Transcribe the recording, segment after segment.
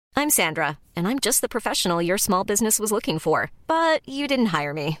I'm Sandra, and I'm just the professional your small business was looking for. But you didn't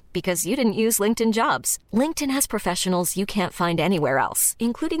hire me because you didn't use LinkedIn Jobs. LinkedIn has professionals you can't find anywhere else,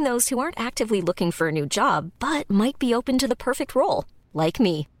 including those who aren't actively looking for a new job, but might be open to the perfect role, like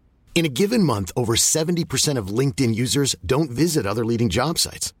me. In a given month, over 70% of LinkedIn users don't visit other leading job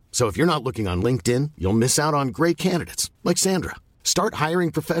sites. So if you're not looking on LinkedIn, you'll miss out on great candidates like Sandra. Start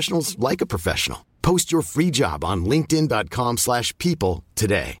hiring professionals like a professional. Post your free job on linkedin.com/people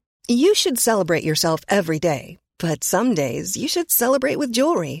today. You should celebrate yourself every day, but some days you should celebrate with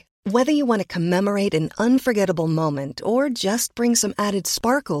jewelry. Whether you want to commemorate an unforgettable moment or just bring some added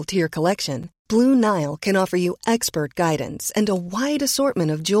sparkle to your collection, Blue Nile can offer you expert guidance and a wide assortment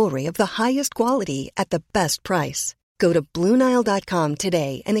of jewelry of the highest quality at the best price. Go to BlueNile.com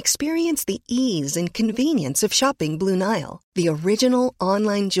today and experience the ease and convenience of shopping Blue Nile, the original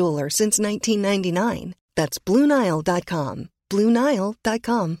online jeweler since 1999. That's BlueNile.com.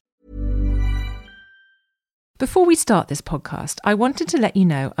 BlueNile.com. Before we start this podcast, I wanted to let you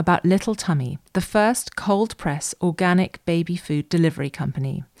know about Little Tummy, the first cold press organic baby food delivery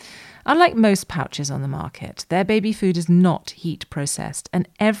company. Unlike most pouches on the market, their baby food is not heat processed, and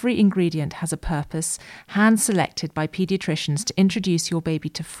every ingredient has a purpose, hand-selected by paediatricians to introduce your baby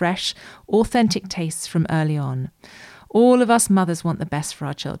to fresh, authentic tastes from early on. All of us mothers want the best for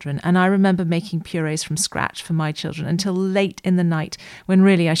our children, and I remember making purees from scratch for my children until late in the night when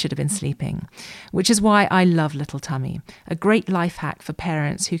really I should have been sleeping. Which is why I love Little Tummy, a great life hack for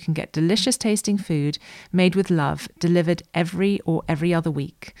parents who can get delicious tasting food made with love delivered every or every other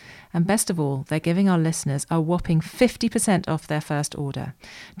week. And best of all, they're giving our listeners a whopping 50% off their first order.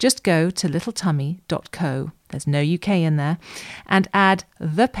 Just go to littletummy.co, there's no UK in there, and add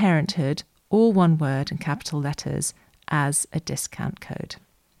The Parenthood, all one word and capital letters, as a discount code.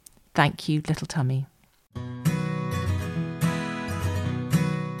 Thank you, Little Tummy.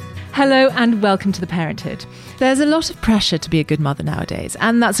 Hello and welcome to The Parenthood. There's a lot of pressure to be a good mother nowadays,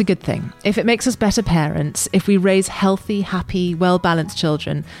 and that's a good thing. If it makes us better parents, if we raise healthy, happy, well-balanced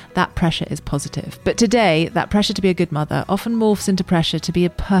children, that pressure is positive. But today, that pressure to be a good mother often morphs into pressure to be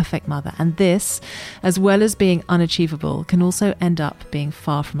a perfect mother, and this, as well as being unachievable, can also end up being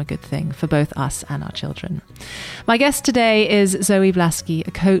far from a good thing for both us and our children. My guest today is Zoe Blaski,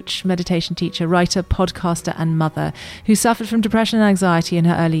 a coach, meditation teacher, writer, podcaster, and mother who suffered from depression and anxiety in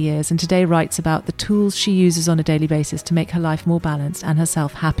her early years, and today writes about the tools she uses on a daily basis to make her life more balanced and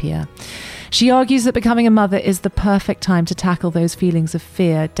herself happier. She argues that becoming a mother is the perfect time to tackle those feelings of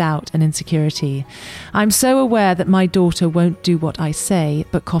fear, doubt, and insecurity. I'm so aware that my daughter won't do what I say,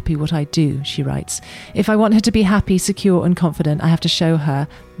 but copy what I do, she writes. If I want her to be happy, secure, and confident, I have to show her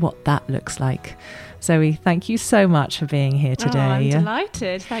what that looks like. Zoe, thank you so much for being here today. Oh, I'm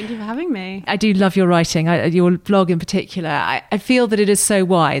delighted. Thank you for having me. I do love your writing, your blog in particular. I feel that it is so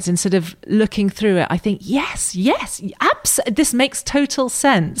wise. Instead of looking through it, I think, yes, this makes total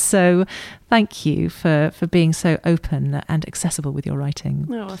sense. So thank you for being so open and accessible with your writing.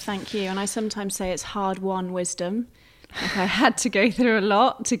 Oh, well, thank you. And I sometimes say it's hard-won wisdom. Like I had to go through a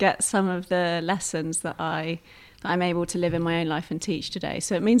lot to get some of the lessons that I'm able to live in my own life and teach today.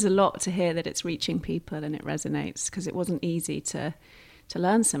 So it means a lot to hear that it's reaching people and it resonates, because it wasn't easy to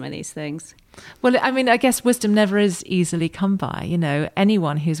learn some of these things. Well, I mean, I guess wisdom never is easily come by. You know,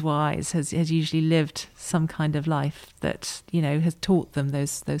 anyone who's wise has usually lived some kind of life that, you know, has taught them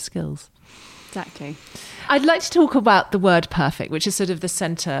those skills. Exactly. I'd like to talk about the word perfect, which is sort of the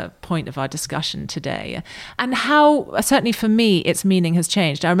centre point of our discussion today, and how, certainly for me, its meaning has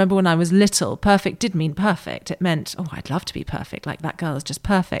changed. I remember when I was little, perfect did mean perfect. It meant, oh, I'd love to be perfect, like that girl is just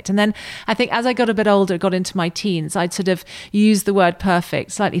perfect. And then I think as I got a bit older, got into my teens, I'd sort of use the word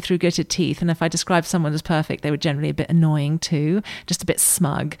perfect slightly through gritted teeth. And if I described someone as perfect, they were generally a bit annoying too, just a bit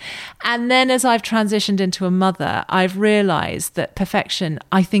smug. And then as I've transitioned into a mother, I've realised that perfection,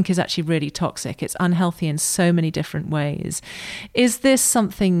 I think, is actually really toxic. It's unhealthy in so many different ways. Is this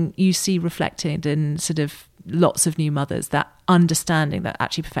something you see reflected in sort of lots of new mothers, that understanding that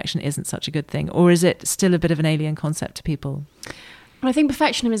actually perfection isn't such a good thing? Or is it still a bit of an alien concept to people? I think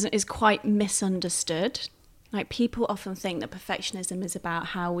perfectionism is quite misunderstood. Like, people often think that perfectionism is about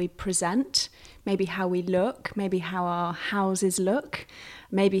how we present, maybe how we look, maybe how our houses look,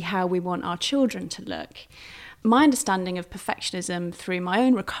 maybe how we want our children to look. My understanding of perfectionism through my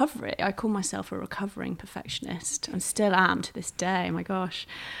own recovery, I call myself a recovering perfectionist, and still am to this day, oh my gosh.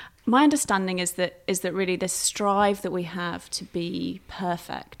 My understanding is that really this strive that we have to be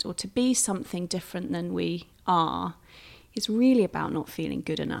perfect or to be something different than we are is really about not feeling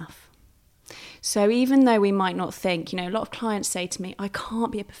good enough. So even though we might not think, a lot of clients say to me, I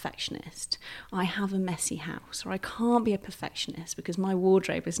can't be a perfectionist. I have a messy house, or I can't be a perfectionist because my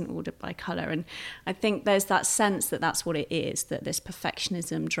wardrobe isn't ordered by colour. And I think there's that sense that that's what it is, that this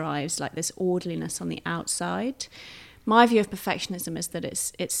perfectionism drives like this orderliness on the outside. My view of perfectionism is that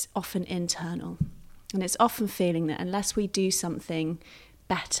it's often internal, and it's often feeling that unless we do something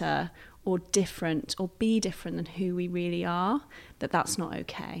better or different or be different than who we really are, that's not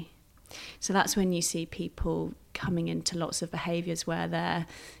okay. So that's when you see people coming into lots of behaviours where they're,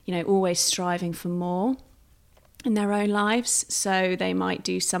 always striving for more in their own lives. So they might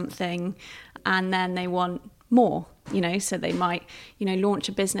do something and then they want more, so they might, launch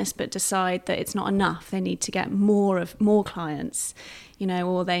a business but decide that it's not enough. They need to get more clients,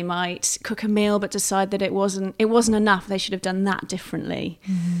 or they might cook a meal but decide that it wasn't enough. They should have done that differently.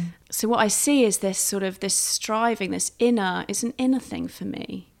 Mm-hmm. So what I see is this striving, it's an inner thing for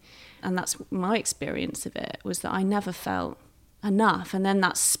me. And that's my experience of it, was that I never felt enough. And then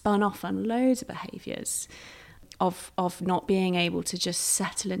that spun off on loads of behaviours of not being able to just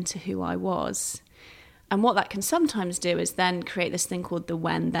settle into who I was. And what that can sometimes do is then create this thing called the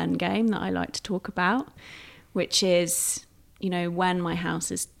when-then game that I like to talk about, which is, when my house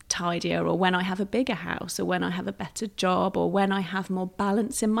is tidier, or when I have a bigger house, or when I have a better job, or when I have more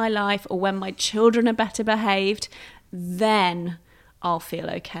balance in my life, or when my children are better behaved, then I'll feel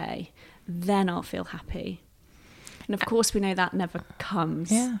okay, then I'll feel happy. And of course we know that never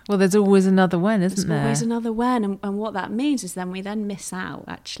comes. Yeah, well, there's always another when, isn't there? There's always another when, and what that means is then we miss out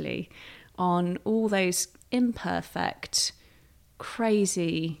actually on all those imperfect,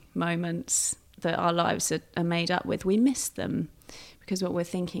 crazy moments that our lives are made up with. We miss them because what we're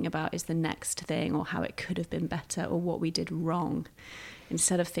thinking about is the next thing, or how it could have been better, or what we did wrong,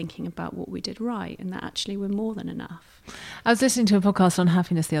 instead of thinking about what we did right, and that actually we're more than enough. I was listening to a podcast on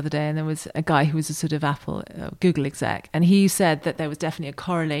happiness the other day, and there was a guy who was a sort of Google exec, and he said that there was definitely a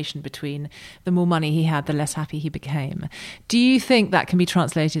correlation between the more money he had, the less happy he became. Do you think that can be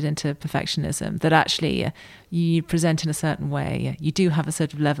translated into perfectionism, that actually you present in a certain way, you do have a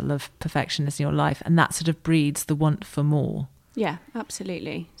sort of level of perfectionism in your life, and that sort of breeds the want for more? Yeah,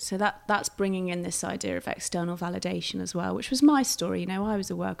 absolutely. So that's bringing in this idea of external validation as well, which was my story. I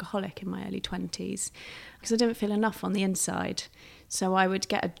was a workaholic in my early 20s because I didn't feel enough on the inside. So I would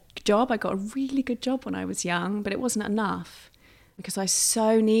get a job. I got a really good job when I was young, but it wasn't enough because I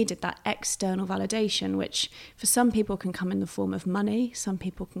so needed that external validation, which for some people can come in the form of money. Some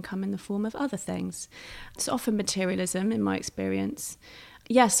people can come in the form of other things. It's often materialism in my experience.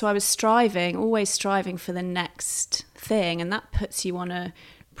 Yes, so I was always striving for the next thing, and that puts you on a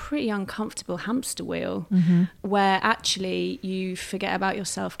pretty uncomfortable hamster wheel, mm-hmm. where actually you forget about your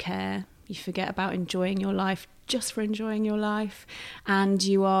self-care, you forget about enjoying your life just for enjoying your life, and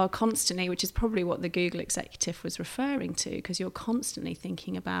you are constantly, which is probably what the Google executive was referring to, because you're constantly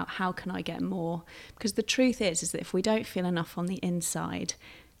thinking about how can I get more, because the truth is that if we don't feel enough on the inside,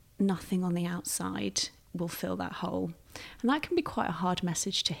 nothing on the outside will fill that hole. And that can be quite a hard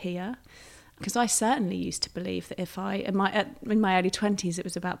message to hear, because I certainly used to believe that in my early 20s it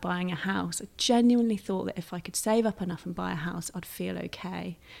was about buying a house. I genuinely thought that if I could save up enough and buy a house, I'd feel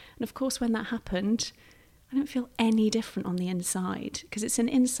okay. And of course when that happened, I don't feel any different on the inside, because it's an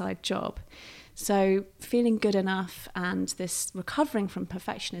inside job. So feeling good enough and this recovering from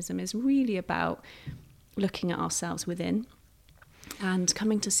perfectionism is really about looking at ourselves within and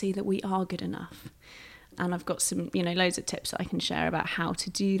coming to see that we are good enough. And I've got some, loads of tips that I can share about how to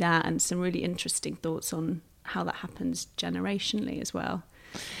do that, and some really interesting thoughts on how that happens generationally as well.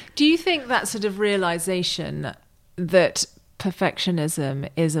 Do you think that sort of realization that perfectionism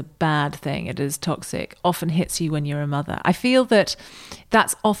is a bad thing, it is toxic, often hits you when you're a mother? I feel that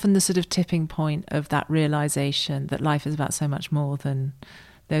that's often the sort of tipping point of that realization that life is about so much more than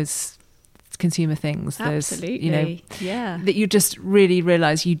those consumer things. Absolutely. That you just really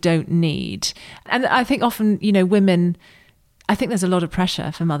realize you don't need. And I think often, women, I think there's a lot of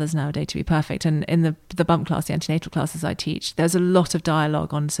pressure for mothers nowadays to be perfect. And in the bump class, the antenatal classes I teach, there's a lot of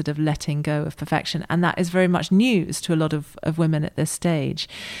dialogue on sort of letting go of perfection. And that is very much news to a lot of women at this stage.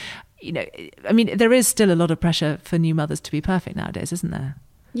 There is still a lot of pressure for new mothers to be perfect nowadays, isn't there?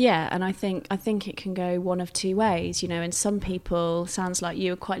 Yeah, and I think it can go one of two ways, and some people, sounds like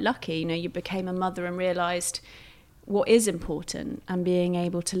you were quite lucky, you became a mother and realised what is important, and being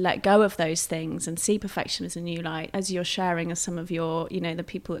able to let go of those things and see perfection as a new light, as you're sharing as some of your, the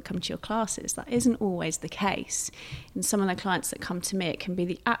people that come to your classes. That isn't always the case. And some of the clients that come to me, it can be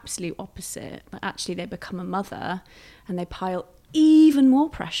the absolute opposite, that actually they become a mother and they pile even more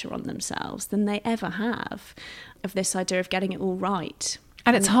pressure on themselves than they ever have, of this idea of getting it all right.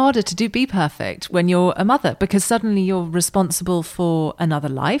 And it's harder to be perfect when you're a mother, because suddenly you're responsible for another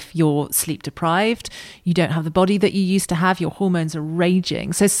life. You're sleep deprived. You don't have the body that you used to have. Your hormones are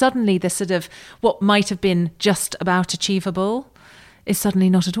raging. So suddenly this sort of what might have been just about achievable is suddenly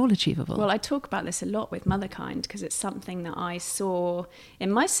not at all achievable. Well, I talk about this a lot with Motherkind because it's something that I saw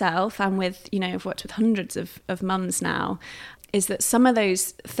in myself and with, I've worked with hundreds of mums now, is that some of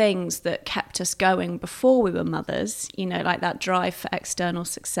those things that kept us going before we were mothers, like that drive for external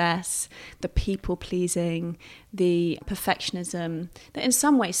success, the people pleasing, the perfectionism, that in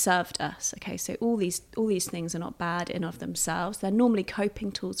some way served us. Okay, so all these things are not bad in of themselves. They're normally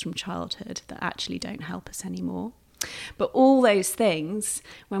coping tools from childhood that actually don't help us anymore. But all those things,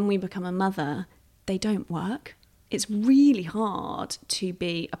 when we become a mother, they don't work. It's really hard to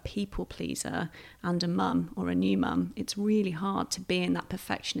be a people pleaser and a mum or a new mum. It's really hard to be in that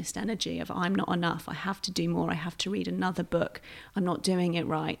perfectionist energy of I'm not enough, I have to do more, I have to read another book, I'm not doing it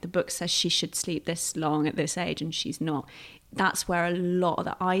right. The book says she should sleep this long at this age and she's not. That's where a lot of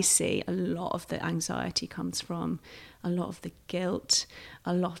the anxiety comes from, a lot of the guilt,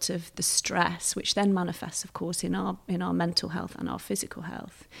 a lot of the stress, which then manifests, of course, in our mental health and our physical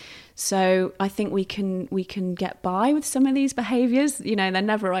health. So I think we can get by with some of these behaviours. They're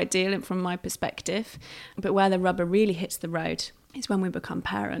never ideal from my perspective, but where the rubber really hits the road is when we become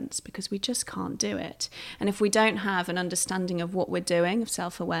parents, because we just can't do it. And if we don't have an understanding of what we're doing, of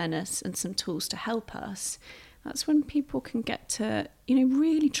self-awareness and some tools to help us, that's when people can get to,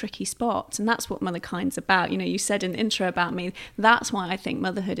 really tricky spots. And that's what Motherkind's about. You said in the intro about me, that's why I think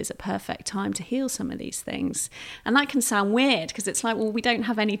motherhood is a perfect time to heal some of these things. And that can sound weird because it's like, well, we don't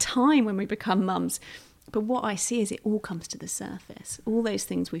have any time when we become mums. But what I see is it all comes to the surface. All those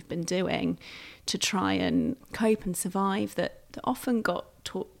things we've been doing to try and cope and survive that often got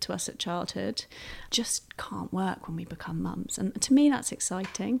taught to us at childhood just can't work when we become mums. And to me, that's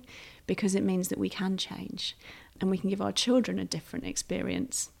exciting because it means that we can change and we can give our children a different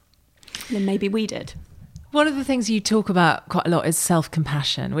experience than maybe we did. One of the things you talk about quite a lot is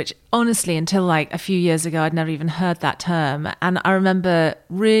self-compassion, which honestly, until like a few years ago, I'd never even heard that term. And I remember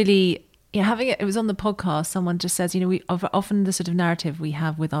really having it was on the podcast, someone just says, we often the sort of narrative we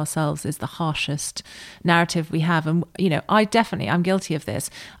have with ourselves is the harshest narrative we have. And, I'm guilty of this.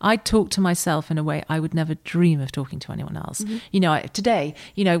 I talk to myself in a way I would never dream of talking to anyone else. Mm-hmm. Today,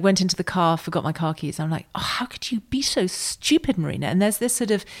 went into the car, forgot my car keys. I'm like, oh, how could you be so stupid, Marina? And there's this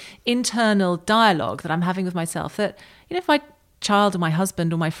sort of internal dialogue that I'm having with myself that, if my child or my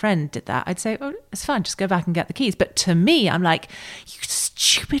husband or my friend did that, I'd say, oh, it's fine, just go back and get the keys. But to me, I'm like, you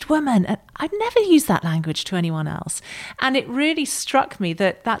stupid woman. And I'd never use that language to anyone else. And it really struck me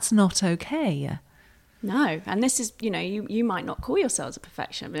that that's not okay. No, and this is, you might not call yourselves a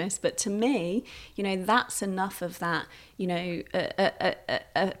perfectionist, but to me, that's enough of that, an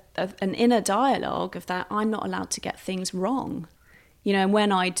inner dialogue of that I'm not allowed to get things wrong. And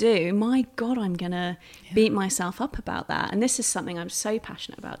when I do, my God, I'm going to beat myself up about that. And this is something I'm so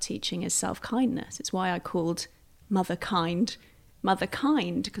passionate about teaching is self-kindness. It's why I called Motherkind,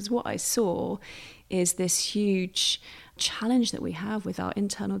 because what I saw is this huge challenge that we have with our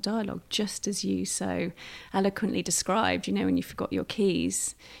internal dialogue, just as you so eloquently described, when you forgot your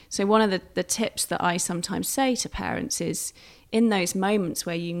keys. So one of the tips that I sometimes say to parents is in those moments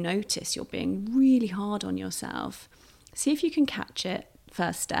where you notice you're being really hard on yourself, see if you can catch it,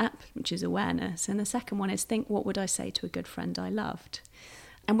 first step, which is awareness. And the second one is think, what would I say to a good friend I loved?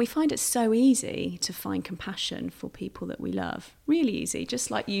 And we find it so easy to find compassion for people that we love. Really easy.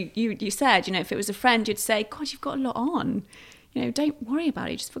 Just like you said, if it was a friend, you'd say, God, you've got a lot on. Don't worry about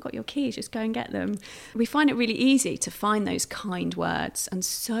it. You just forgot your keys. Just go and get them. We find it really easy to find those kind words and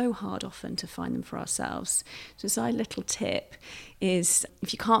so hard often to find them for ourselves. So our little tip is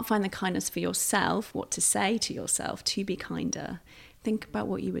if you can't find the kindness for yourself, what to say to yourself to be kinder, think about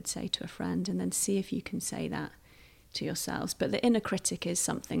what you would say to a friend and then see if you can say that to yourselves. But the inner critic is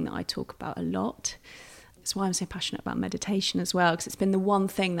something that I talk about a lot. That's why I'm so passionate about meditation as well, because it's been the one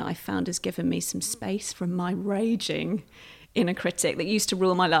thing that I found has given me some space from my raging inner critic that used to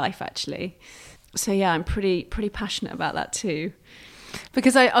rule my life, actually. So yeah, I'm pretty passionate about that too.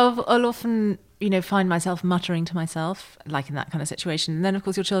 Because I'll often, find myself muttering to myself, like in that kind of situation. And then, of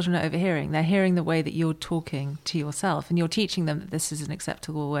course, your children are overhearing. They're hearing the way that you're talking to yourself, and you're teaching them that this is an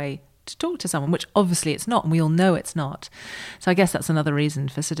acceptable way to talk to someone, which obviously it's not, and we all know it's not. So I guess that's another reason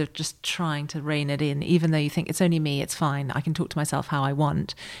for sort of just trying to rein it in, even though you think it's only me, it's fine, I can talk to myself how I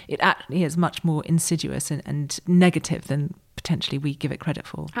want. It actually is much more insidious and negative than potentially we give it credit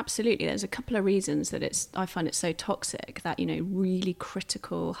for. Absolutely. There's a couple of reasons that I find it so toxic, that, really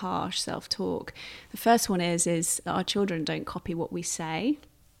critical, harsh self-talk. The first one is that our children don't copy what we say.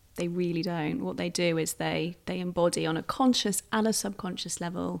 They really don't. What they do is they embody on a conscious and a subconscious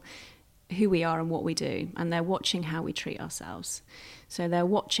level who we are and what we do, and they're watching how we treat ourselves. So they're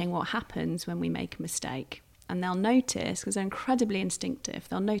watching what happens when we make a mistake, and they'll notice, because they're incredibly instinctive,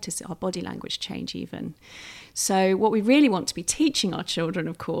 they'll notice our body language change even. So what we really want to be teaching our children,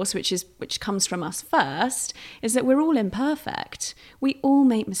 of course, which comes from us first, is that we're all imperfect. We all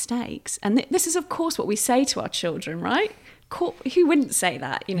make mistakes, and this is, of course, what we say to our children, right? Who wouldn't say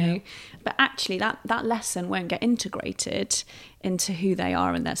that, Yeah. But actually that lesson won't get integrated into who they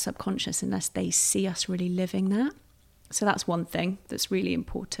are in their subconscious unless they see us really living that. So that's one thing that's really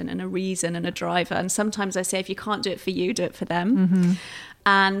important, and a reason and a driver. And sometimes I say, if you can't do it for you, do it for them. Mm-hmm.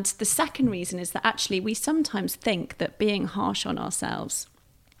 And the second reason is that actually we sometimes think that being harsh on ourselves,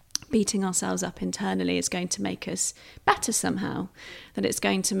 beating ourselves up internally, is going to make us better somehow, that it's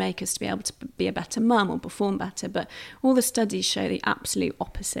going to make us to be able to be a better mum or perform better. But all the studies show the absolute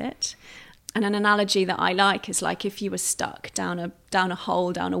opposite. And an analogy that I like is like if you were stuck down a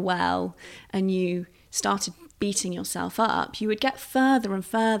hole, down a well, and you started beating yourself up, you would get further and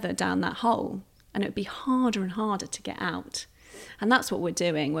further down that hole, and it would be harder and harder to get out. And that's what we're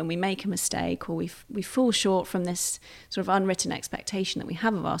doing when we make a mistake, or we fall short from this sort of unwritten expectation that we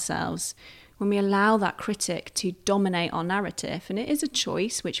have of ourselves. When we allow that critic to dominate our narrative, and it is a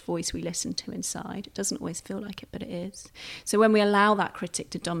choice which voice we listen to inside. It doesn't always feel like it, but it is. So when we allow that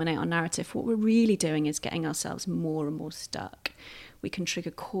critic to dominate our narrative, what we're really doing is getting ourselves more and more stuck. We can trigger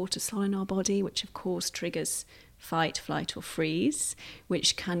cortisol in our body, which of course triggers fight, flight, or freeze,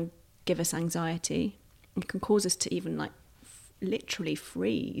 which can give us anxiety. It can cause us to even literally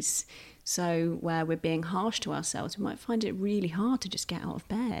freeze. So where we're being harsh to ourselves, we might find it really hard to just get out of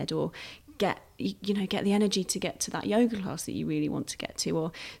bed, or get the energy to get to that yoga class that you really want to get to.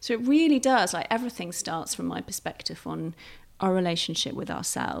 Or so it really does, everything starts from my perspective on our relationship with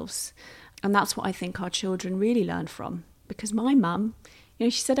ourselves. And that's what I think our children really learn from. Because my mum,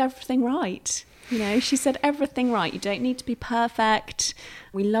 she said everything right. She said everything right. You don't need to be perfect.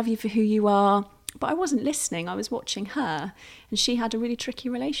 We love you for who you are. But I wasn't listening. I was watching her, and she had a really tricky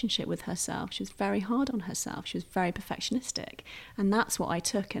relationship with herself. She was very hard on herself. She was very perfectionistic. And that's what I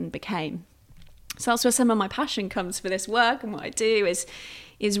took and became. So that's where some of my passion comes for this work, and what I do is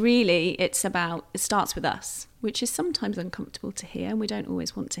really, it starts with us, which is sometimes uncomfortable to hear, and we don't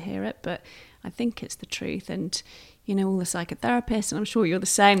always want to hear it, but I think it's the truth. And all the psychotherapists, and I'm sure you're the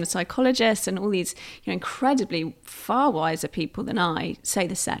same, the psychologists, and all these incredibly far wiser people than I say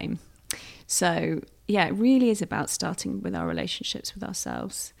the same. So yeah, it really is about starting with our relationships with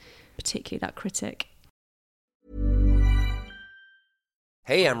ourselves, particularly that critic.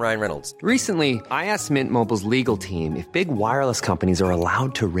 Hey, I'm Ryan Reynolds. Recently, I asked Mint Mobile's legal team if big wireless companies are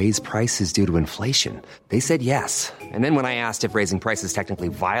allowed to raise prices due to inflation. They said yes. And then when I asked if raising prices technically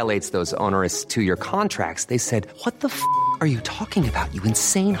violates those onerous 2-year contracts, they said, "What the f*** are you talking about, you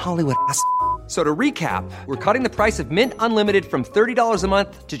insane Hollywood ass?" So to recap, we're cutting the price of Mint Unlimited from $30 a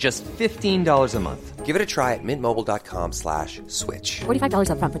month to just $15 a month. Give it a try at mintmobile.com/switch. $45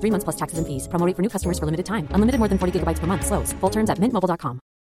 up front for 3 months plus taxes and fees. Promo rate for new customers for limited time. Unlimited more than 40 gigabytes per month. Slows full terms at mintmobile.com.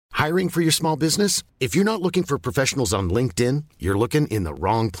 Hiring for your small business? If you're not looking for professionals on LinkedIn, you're looking in the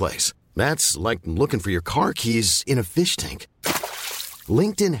wrong place. That's like looking for your car keys in a fish tank.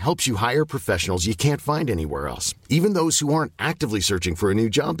 LinkedIn helps you hire professionals you can't find anywhere else, even those who aren't actively searching for a new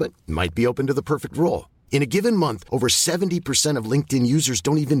job but might be open to the perfect role. In a given month, over 70% of LinkedIn users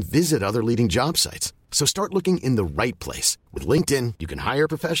don't even visit other leading job sites. So start looking in the right place. With LinkedIn, you can hire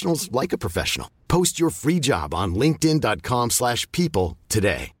professionals like a professional. Post your free job on linkedin.com/people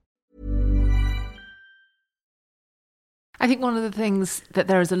today. I think one of the things that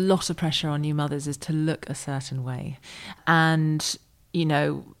there is a lot of pressure on new mothers is to look a certain way. And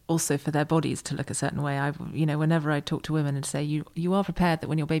also for their bodies to look a certain way. Whenever I talk to women and say, you are prepared that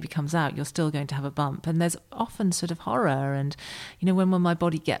when your baby comes out, you're still going to have a bump. And there's often sort of horror and, when will my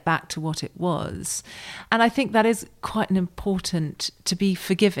body get back to what it was? And I think that is quite an important to be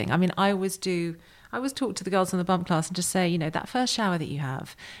forgiving. I mean, I always talk to the girls in the bump class and just say, that first shower that you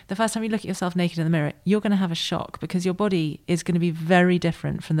have, the first time you look at yourself naked in the mirror, you're going to have a shock because your body is going to be very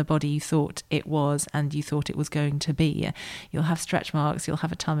different from the body you thought it was and you thought it was going to be. You'll have stretch marks, you'll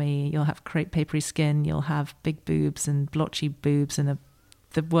have a tummy, you'll have crepe papery skin, you'll have big boobs and blotchy boobs and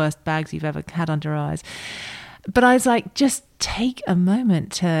the worst bags you've ever had under your eyes. But I was like, just take a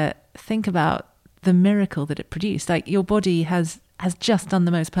moment to think about the miracle that it produced. Like, your body has just done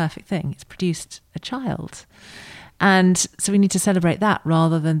the most perfect thing. It's produced a child. And so we need to celebrate that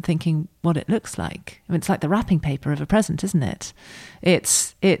rather than thinking what it looks like. I mean, it's like the wrapping paper of a present, isn't it?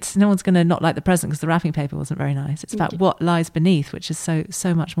 It's no one's going to not like the present because the wrapping paper wasn't very nice. It's about what lies beneath, which is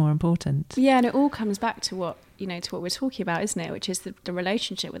so much more important. Yeah, and it all comes back to what we're talking about, isn't it? Which is the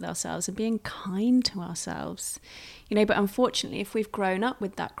relationship with ourselves and being kind to ourselves. But unfortunately, if we've grown up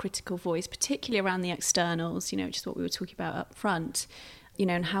with that critical voice, particularly around the externals, which is what we were talking about up front,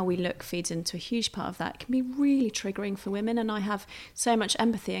 and how we look feeds into a huge part of that, it can be really triggering for women. And I have so much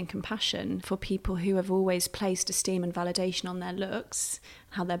empathy and compassion for people who have always placed esteem and validation on their looks,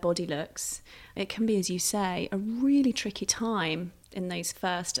 how their body looks. It can be, as you say, a really tricky time in those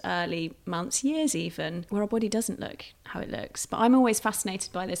first early months, years even, where our body doesn't look how it looks. But I'm always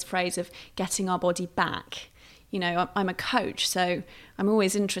fascinated by this phrase of getting our body back. I'm a coach, so I'm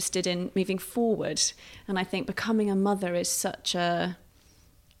always interested in moving forward. And I think becoming a mother is such a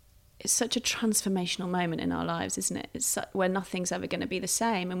transformational moment in our lives, isn't it? It's where nothing's ever going to be the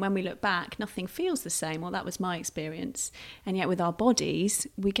same. And when we look back, nothing feels the same. Well, that was my experience. And yet with our bodies,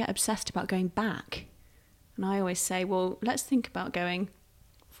 we get obsessed about going back. And I always say, well, let's think about going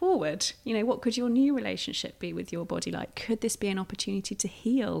forward. What could your new relationship be with your body like? Could this be an opportunity to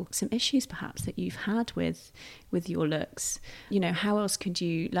heal some issues perhaps that you've had with your looks? How else could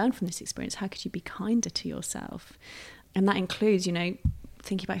you learn from this experience? How could you be kinder to yourself? And that includes,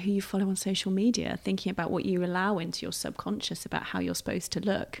 thinking about who you follow on social media, thinking about what you allow into your subconscious about how you're supposed to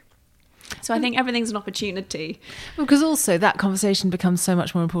look. So I think everything's an opportunity. Well, because also that conversation becomes so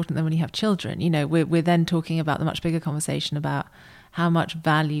much more important than when you have children. We're then talking about the much bigger conversation about how much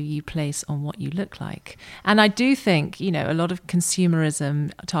value you place on what you look like. And I do think, a lot of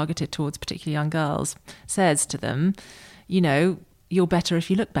consumerism targeted towards particularly young girls says to them, you're better if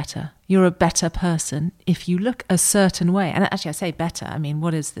you look better. You're a better person if you look a certain way. And actually, I say better. I mean,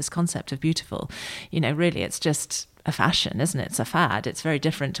 what is this concept of beautiful? Really, it's just a fashion, isn't it? It's a fad. It's very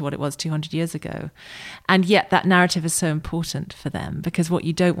different to what it was 200 years ago. And yet that narrative is so important for them, because what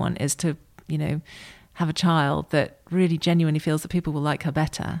you don't want is to, have a child that really genuinely feels that people will like her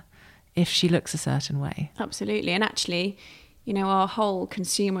better if she looks a certain way. Absolutely. And actually, our whole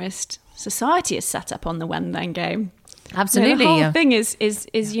consumerist society is set up on the when then game. Absolutely. The whole thing is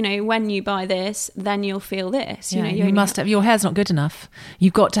when you buy this, then you'll feel this. You must have, your hair's not good enough.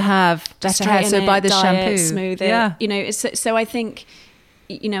 You've got to have better hair, so buy this shampoo. Smooth it. Yeah. So I think,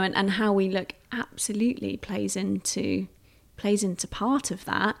 and how we look absolutely plays into part of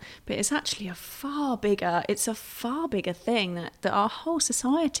that, but it's actually a far bigger thing that our whole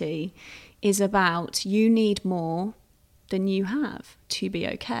society is about. You need more than you have to be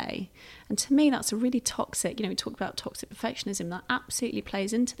okay. And to me, that's a really toxic, we talk about toxic perfectionism, that absolutely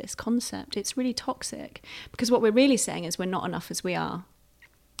plays into this concept. It's really toxic, because what we're really saying is we're not enough as we are.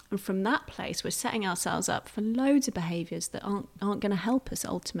 And from that place, we're setting ourselves up for loads of behaviours that aren't going to help us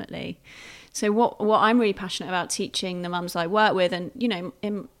ultimately. So what I'm really passionate about teaching the mums I work with, and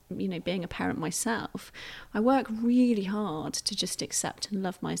being a parent myself, I work really hard to just accept and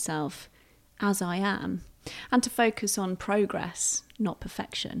love myself as I am, and to focus on progress, not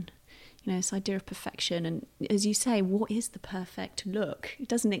perfection. This idea of perfection, and as you say, what is the perfect look? It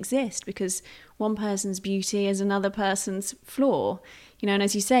doesn't exist, because one person's beauty is another person's flaw. And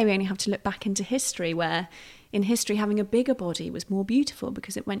as you say, we only have to look back into history, where in history having a bigger body was more beautiful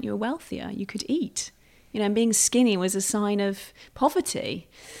because it meant you were wealthier, you could eat. And being skinny was a sign of poverty.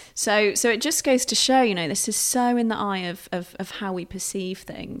 So it just goes to show, this is so in the eye of how we perceive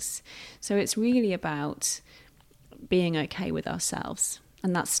things. So it's really about being okay with ourselves.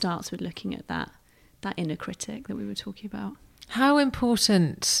 And that starts with looking at that inner critic that we were talking about. How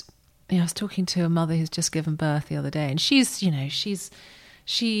important, I was talking to a mother who's just given birth the other day, and she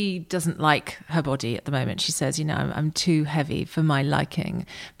doesn't like her body at the moment. She says, I'm too heavy for my liking.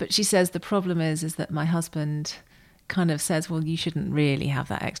 But she says the problem is that my husband kind of says, well, you shouldn't really have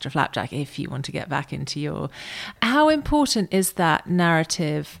that extra flapjack if you want to get back into your... How important is that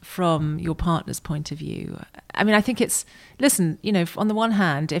narrative from your partner's point of view? I mean, I think it's, listen, on the one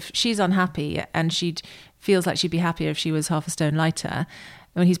hand, if she's unhappy and she feels like she'd be happier if she was half a stone lighter,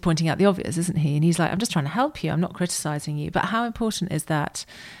 when he's pointing out the obvious, isn't he? And he's like, I'm just trying to help you. I'm not criticising you. But how important is that,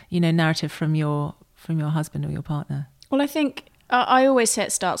 narrative from your husband or your partner? Well, I think I always say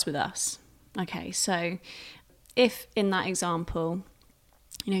it starts with us. Okay, so if in that example,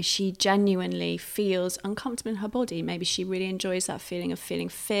 she genuinely feels uncomfortable in her body, maybe she really enjoys that feeling of feeling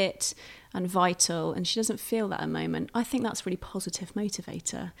fit and vital, and she doesn't feel that at the moment, I think that's a really positive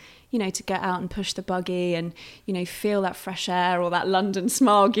motivator, to get out and push the buggy and, feel that fresh air or that London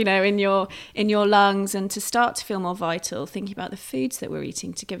smog, in your lungs, and to start to feel more vital, thinking about the foods that we're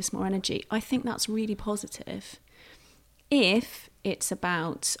eating to give us more energy. I think that's really positive. If it's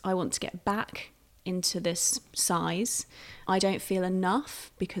about, I want to get back into this size, I don't feel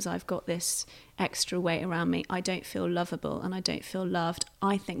enough because I've got this extra weight around me, I don't feel lovable and I don't feel loved,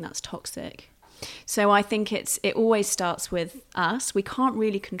 I think that's toxic. So I think it always starts with us. We can't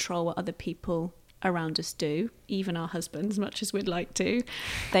really control what other people around us do, even our husbands, much as we'd like to.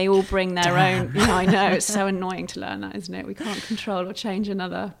 They all bring their own. Yeah, I know, it's so annoying to learn that, isn't it? We can't control or change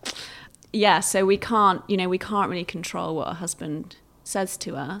another. Yeah, so we can't really control what a husband says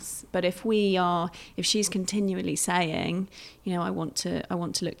to us. But if she's continually saying, I want to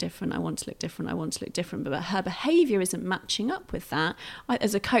look different, I want to look different, I want to look different, but her behaviour isn't matching up with that,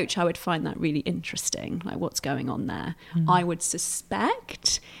 as a coach, I would find that really interesting, like what's going on there. I would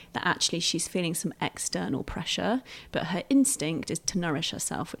suspect that actually she's feeling some external pressure, but her instinct is to nourish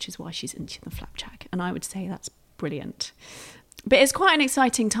herself, which is why she's into the flapjack. And I would say that's brilliant. But it's quite an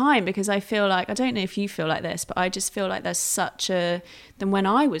exciting time because I feel like, I don't know if you feel like this, but I just feel like there's than when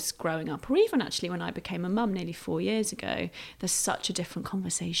I was growing up, or even actually when I became a mum nearly 4 years ago, there's such a different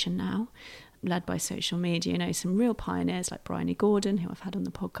conversation now, led by social media. Some real pioneers like Bryony Gordon, who I've had on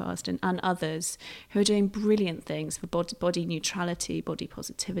the podcast, and others who are doing brilliant things for body neutrality, body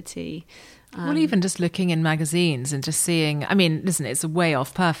positivity. Well, even just looking in magazines and just seeing, listen, it's way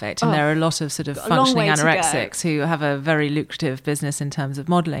off perfect. And there are a lot of sort of functioning anorexics who have a very lucrative business in terms of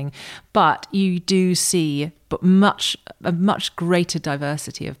modelling. But you do see a much greater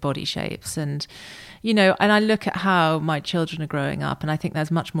diversity of body shapes. And, and I look at how my children are growing up, and I think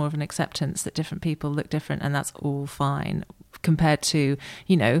there's much more of an acceptance that different people look different, and that's all fine. Compared to,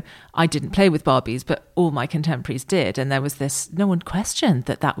 I didn't play with Barbies, but all my contemporaries did. And there was no one questioned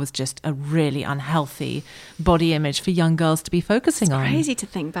that was just a really unhealthy body image for young girls to be focusing on. It's crazy to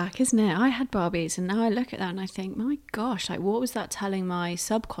think back, isn't it? I had Barbies and now I look at that and I think, my gosh, like what was that telling my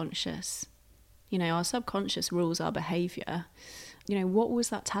subconscious? Our subconscious rules our behaviour. What was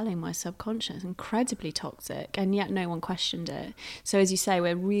that telling my subconscious? Incredibly toxic, and yet no one questioned it. So as you say,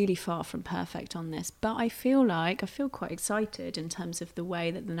 we're really far from perfect on this, but I feel quite excited in terms of the way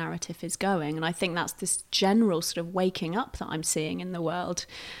that the narrative is going, and I think that's this general sort of waking up that I'm seeing in the world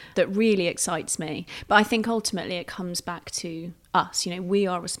that really excites me. But I think ultimately it comes back to us. We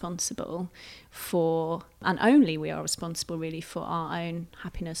are responsible for, and only we are responsible really for our own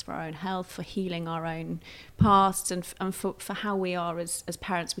happiness, for our own health, for healing our own pasts, and for how we are as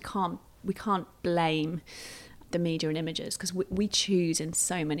parents. We can't blame the media and images, because we choose in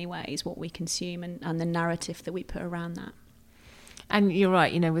so many ways what we consume and the narrative that we put around that. And you're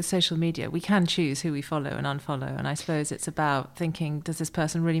right, with social media, we can choose who we follow and unfollow. And I suppose it's about thinking, does this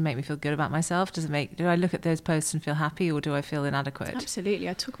person really make me feel good about myself? Do I look at those posts and feel happy, or do I feel inadequate? Absolutely.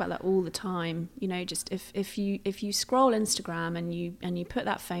 I talk about that all the time. Just if you scroll Instagram and you put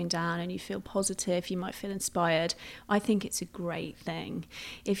that phone down and you feel positive, you might feel inspired. I think it's a great thing.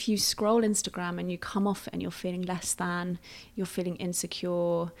 If you scroll Instagram and you come off it and you're feeling less than, you're feeling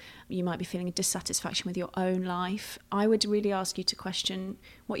insecure, you might be feeling a dissatisfaction with your own life, I would really ask you to question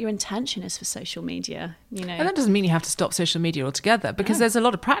what your intention is for social media. And that doesn't mean you have to stop social media altogether, because there's a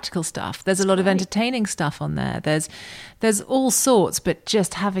lot of practical stuff. There's a lot of entertaining stuff on there. There's all sorts, but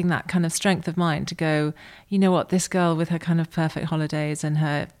just having that kind of strength of mind to go, this girl with her kind of perfect holidays and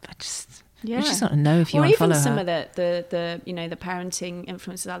her, you just want to know if you want to follow her. Or even some of the parenting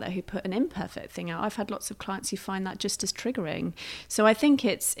influencers out there who put an imperfect thing out. I've had lots of clients who find that just as triggering. So I think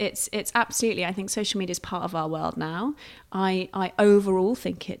it's absolutely, I think social media is part of our world now. I overall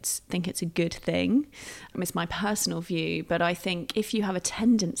think it's a good thing. It's my personal view, but I think if you have a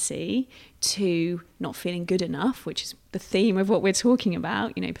tendency to not feeling good enough, which is the theme of what we're talking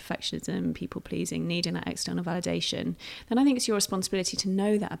about, perfectionism, people pleasing, needing that external validation, then I think it's your responsibility to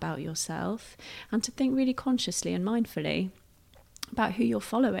know that about yourself and to think really consciously and mindfully about who you're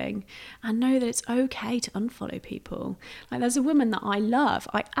following, and know that it's okay to unfollow people. Like, there's a woman that I love.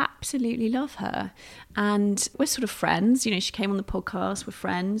 I absolutely love her. And we're sort of friends. She came on the podcast, we're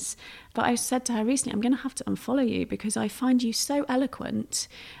friends. But I said to her recently, I'm going to have to unfollow you because I find you so eloquent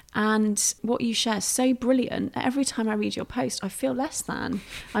and what you share is so brilliant. Every time I read your post, I feel less than.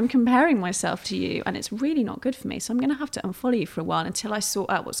 I'm comparing myself to you, and it's really not good for me. So I'm going to have to unfollow you for a while until I sort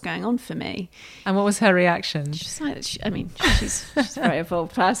out what's going on for me. And what was her reaction? She's like, she's a very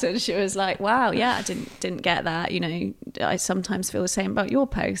evolved person. She was like, wow, yeah, I didn't get that. I sometimes feel the same about your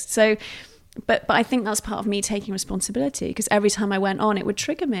post. So, but I think that's part of me taking responsibility, because every time I went on, it would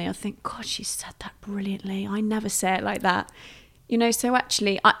trigger me. I think, God, she said that brilliantly. I never say it like that. So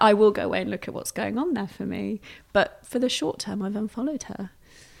actually, I will go away and look at what's going on there for me. But for the short term, I've unfollowed her.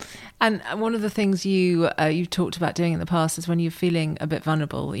 And one of the things you've talked about doing in the past is when you're feeling a bit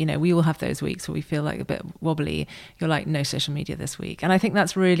vulnerable, you know, we all have those weeks where we feel like a bit wobbly. You're like, no social media this week. And I think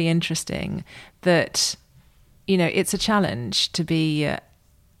that's really interesting that, you know, it's a challenge to be, I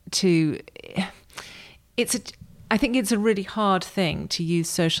think it's a really hard thing to use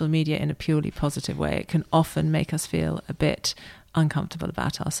social media in a purely positive way. It can often make us feel a bit uncomfortable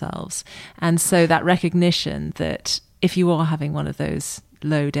about ourselves. And so that recognition that if you are having one of those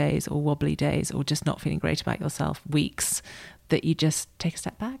low days or wobbly days or just not feeling great about yourself weeks, that you just take a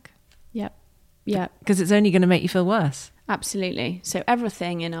step back. Yep. Yeah. Because it's only going to make you feel worse. Absolutely. So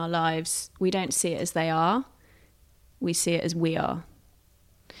everything in our lives, we don't see it as they are. We see it as we are.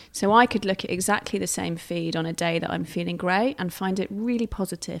 So I could look at exactly the same feed on a day that I'm feeling great and find it really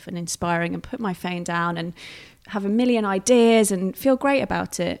positive and inspiring and put my phone down and have a million ideas and feel great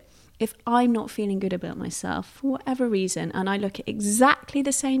about it. If I'm not feeling good about myself for whatever reason, and I look at exactly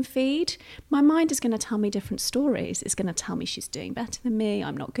the same feed, my mind is going to tell me different stories. It's going to tell me she's doing better than me,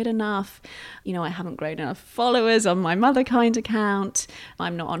 I'm not good enough, you know, I haven't grown enough followers on my Motherkind account,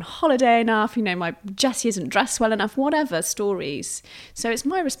 I'm not on holiday enough, you know, my Jessie isn't dressed well enough, whatever stories. So it's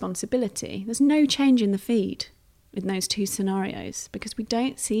my responsibility. There's no change in the feed in those two scenarios, because we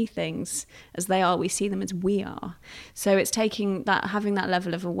don't see things as they are, we see them as we are. So it's having that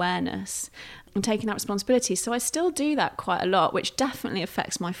level of awareness and taking that responsibility. So I still do that quite a lot, which definitely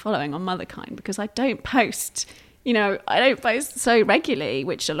affects my following on Motherkind, because I don't post so regularly,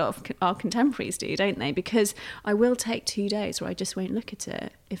 which a lot of our contemporaries do, don't they? Because I will take 2 days where I just won't look at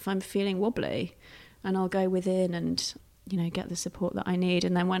it if I'm feeling wobbly, and I'll go within and, you know, get the support that I need.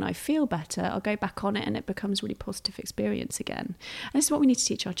 And then when I feel better, I'll go back on it and it becomes a really positive experience again. And this is what we need to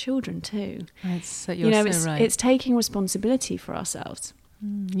teach our children too. It's taking resposibility for ourselves.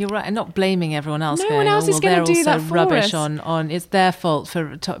 You're right, and not blaming everyone else. No one else is going to do that for rubbish us. on it's their fault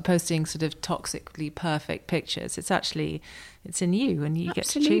for posting sort of toxically perfect pictures. It's in you, and you get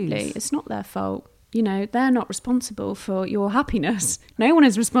to choose. Absolutely, it's not their fault. You know, they're not responsible for your happiness. No one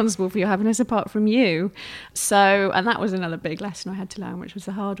is responsible for your happiness apart from you. So, and that was another big lesson I had to learn, which was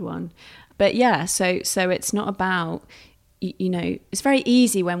the hard one. But yeah, so it's not about, you know, it's very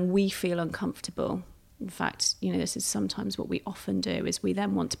easy when we feel uncomfortable. In fact, you know, this is sometimes what we often do, is we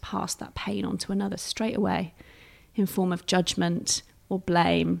then want to pass that pain on to another straight away in form of judgment or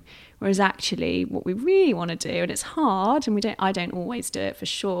blame, whereas actually what we really want to do, and it's hard, and I don't always do it for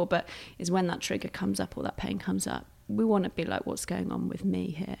sure, but is when that trigger comes up or that pain comes up, we want to be like, what's going on with me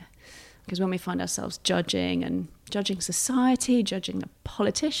here? Because when we find ourselves judging society, judging the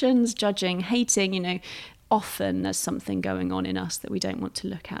politicians, hating, you know, often there's something going on in us that we don't want to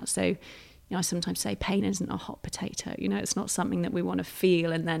look at. So, you know, I sometimes say pain isn't a hot potato, you know, it's not something that we want to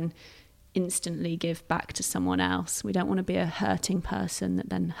feel and then instantly give back to someone else. We don't want to be a hurting person that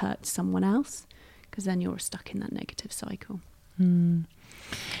then hurts someone else, because then you're stuck in that negative cycle.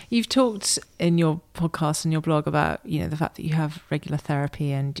 You've talked in your podcast and your blog about, you know, the fact that you have regular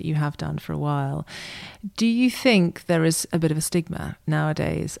therapy, and you have done for a while. Do you think there is a bit of a stigma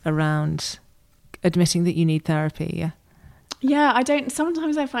nowadays around admitting that you need therapy? Yeah,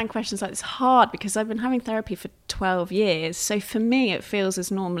 sometimes I find questions like this hard, because I've been having therapy for 12 years. So for me, it feels as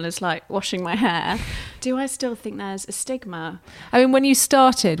normal as like washing my hair. Do I still think there's a stigma? I mean, when you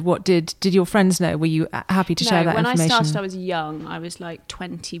started, what did your friends know? Were you happy to share that information? When I started, I was young. I was like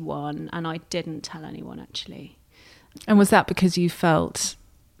 21, and I didn't tell anyone, actually. And was that because you felt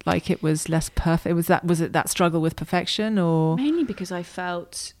like it was less perfect? Was it that struggle with perfection, or? Mainly because I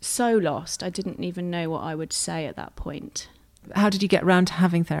felt so lost. I didn't even know what I would say at that point. How did you get around to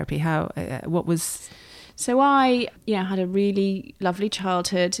having therapy? So I, you know, had a really lovely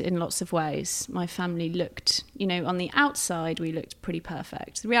childhood in lots of ways. My family looked, you know, on the outside, we looked pretty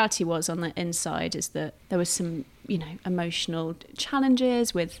perfect. The reality was, on the inside, is that there was some, you know, emotional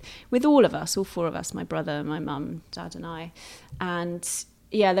challenges with all of us, all four of us, my brother, my mum, dad and I. And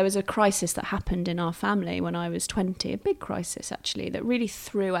yeah, there was a crisis that happened in our family when I was 20, a big crisis actually, that really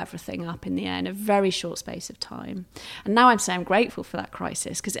threw everything up in the air in a very short space of time. And now I'm grateful for that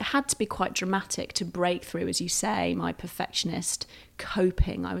crisis, because it had to be quite dramatic to break through, as you say, my perfectionist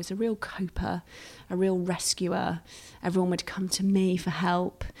coping. I was a real coper, a real rescuer. Everyone would come to me for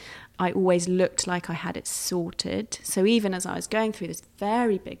help. I always looked like I had it sorted. So even as I was going through this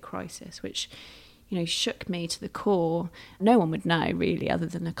very big crisis, which, you know, shook me to the core, no one would know really, other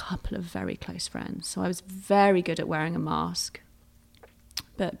than a couple of very close friends. So I was very good at wearing a mask.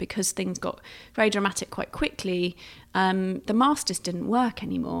 But because things got very dramatic quite quickly, the mask just didn't work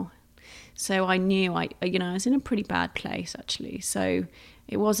anymore. So I knew I was in a pretty bad place actually. So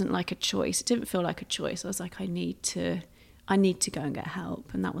it wasn't like a choice. It didn't feel like a choice. I was like, I need to I need to go and get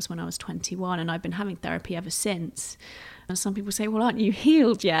help. And that was when I was 21, and I've been having therapy ever since. And some people say, well, aren't you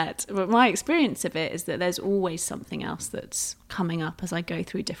healed yet? But my experience of it is that there's always something else that's coming up as I go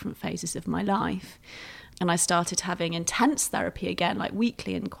through different phases of my life. And I started having intense therapy again, like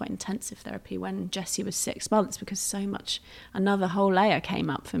weekly and quite intensive therapy when Jessie was 6 months, because so much, another whole layer came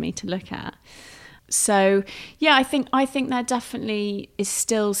up for me to look at. So, yeah, I think there definitely is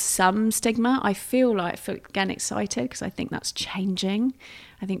still some stigma. I feel again excited because I think that's changing.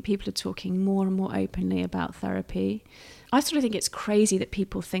 I think people are talking more and more openly about therapy. I sort of think it's crazy that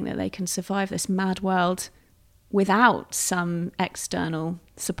people think that they can survive this mad world without some external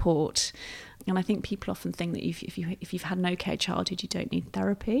support. And I think people often think that if you've had an okay childhood, you don't need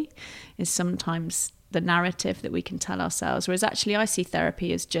therapy, is sometimes the narrative that we can tell ourselves. Whereas actually I see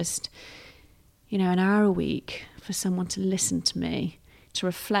therapy as just, an hour a week for someone to listen to me, to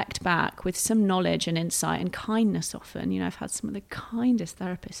reflect back with some knowledge and insight and kindness often. I've had some of the kindest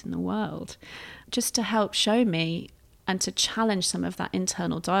therapists in the world, just to help show me and to challenge some of that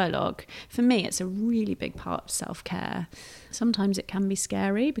internal dialogue. For me, it's a really big part of self-care. Sometimes it can be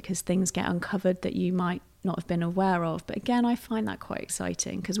scary because things get uncovered that you might not have been aware of. But again, I find that quite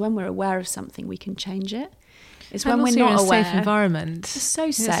exciting, because when we're aware of something, we can change it. It's when we're not aware. In a safe environment. It's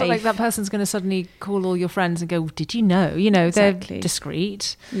so safe. It's not like that person's going to suddenly call all your friends and go, did you know? Exactly. They're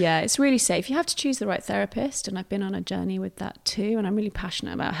discreet. Yeah, it's really safe. You have to choose the right therapist, and I've been on a journey with that too, and I'm really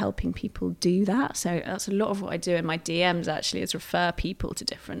passionate about helping people do that. So that's a lot of what I do in my DMs, actually, is refer people to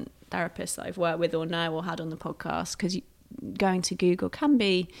different therapists that I've worked with or know or had on the podcast, because going to Google can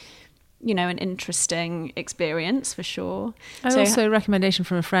be an interesting experience for sure. And also, a recommendation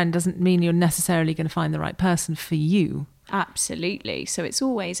from a friend doesn't mean you're necessarily going to find the right person for you. Absolutely. So it's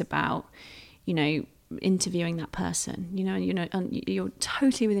always about, interviewing that person, and you're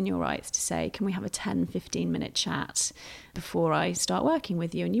totally within your rights to say, can we have a 10-15 minute chat before I start working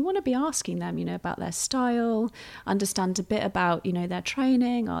with you? And you want to be asking them, about their style, understand a bit about, their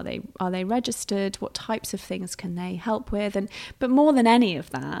training. Are they registered? What types of things can they help with? But more than any of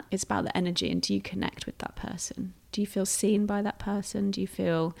that, it's about the energy. And do you connect with that person? Do you feel seen by that person? Do you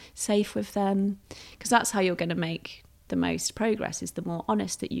feel safe with them? Because that's how you're going to make the most progress, is the more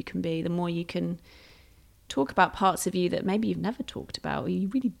honest that you can be, the more you can talk about parts of you that maybe you've never talked about or you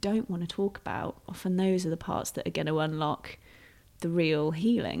really don't want to talk about. Often those are the parts that are going to unlock the real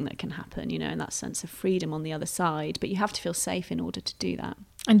healing that can happen, and that sense of freedom on the other side. But you have to feel safe in order to do that.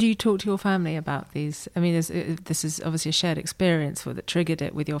 And do you talk to your family about these? I mean, this is obviously a shared experience that triggered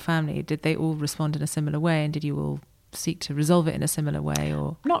it with your family. Did they all respond in a similar way, and did you all seek to resolve it in a similar way?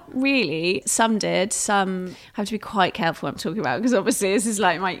 Or not really. Some did. Some have to be quite careful what I'm talking about, because obviously this is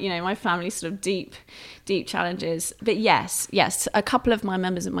like my family's sort of deep challenges. But yes, a couple of my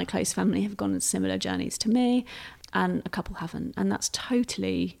members of my close family have gone on similar journeys to me, and a couple haven't, and that's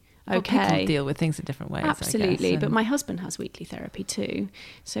totally okay. People deal with things in different ways. Absolutely. I guess. But my husband has weekly therapy too,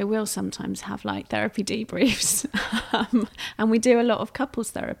 so we'll sometimes have therapy debriefs, and we do a lot of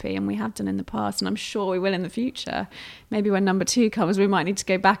couples therapy, and we have done in the past, and I'm sure we will in the future. Maybe when number 2 comes, we might need to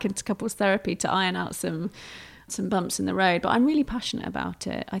go back into couples therapy to iron out some bumps in the road. But I'm really passionate about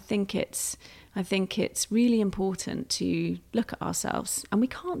it. I think it's really important to look at ourselves, and we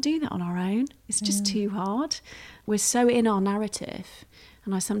can't do that on our own. It's just too hard. We're so in our narrative.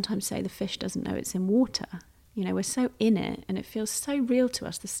 And I sometimes say the fish doesn't know it's in water. We're so in it, and it feels so real to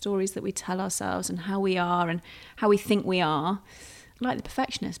us, the stories that we tell ourselves and how we are and how we think we are. Like the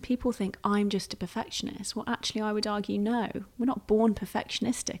perfectionist, people think I'm just a perfectionist. Well, actually, I would argue no. We're not born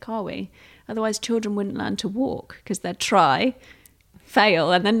perfectionistic, are we? Otherwise, children wouldn't learn to walk, because they'd try,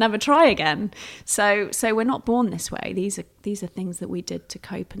 fail, and then never try again. So we're not born this way. These are things that we did to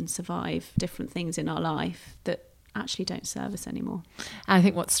cope and survive different things in our life that actually don't serve us anymore. I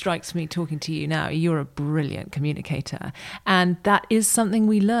think what strikes me talking to you now, you're a brilliant communicator, and that is something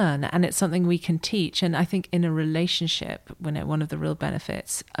we learn, and it's something we can teach. And I think in a relationship, one of the real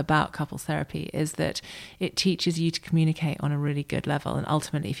benefits about couples therapy is that it teaches you to communicate on a really good level. And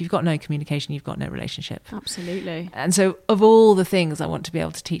ultimately, if you've got no communication, you've got no relationship. Absolutely. And so of all the things I want to be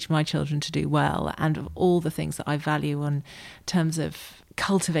able to teach my children to do well, and of all the things that I value in terms of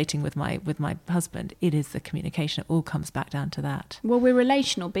cultivating with my husband, it is the communication. It all comes back down to that. Well, we're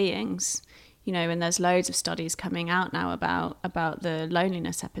relational beings, and there's loads of studies coming out now about the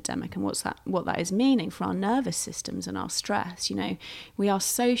loneliness epidemic and what that is meaning for our nervous systems and our stress. We are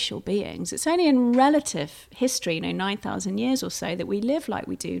social beings. It's only in relative history, 9,000 years or so, that we live like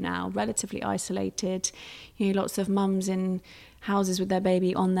we do now, relatively isolated. Lots of mums in houses with their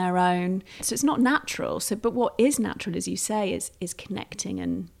baby on their own. So it's not natural. But what is natural, as you say, is connecting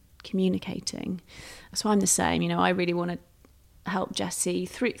and communicating. So I'm the same. I really want to helped Jessie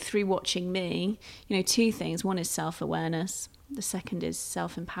through watching me, you know, 2 things. One is self-awareness. The second is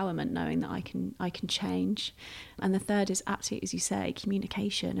self-empowerment, knowing that I can change. And the third is absolutely, as you say,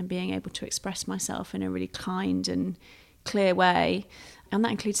 communication and being able to express myself in a really kind and clear way. And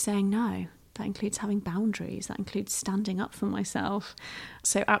that includes saying no. That includes having boundaries. That includes standing up for myself.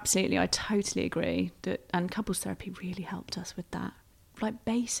 So absolutely, I totally agree that, and couples therapy really helped us with that. Like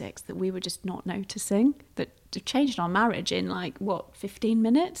basics that we were just not noticing that changed our marriage in 15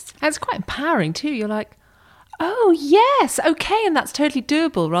 minutes. And it's quite empowering too. You're like, oh, yes, okay, and that's totally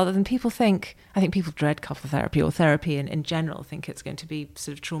doable, rather than I think people dread couple therapy or therapy in general, think it's going to be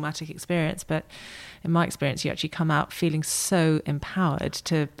sort of traumatic experience. But in my experience, you actually come out feeling so empowered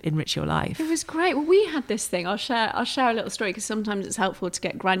to enrich your life. It was great. Well, we had this thing. I'll share a little story because sometimes it's helpful to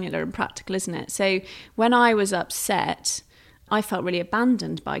get granular and practical, isn't it? So when I was upset, I felt really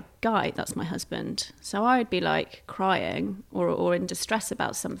abandoned by Guy, that's my husband. So I would be like crying or in distress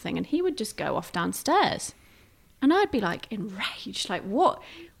about something, and he would just go off downstairs. And I'd be like enraged, like what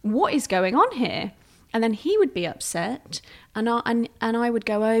is going on here? And then he would be upset, and I would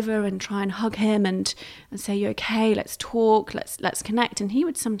go over and try and hug him and say, "You okay? Let's talk. Let's connect." And he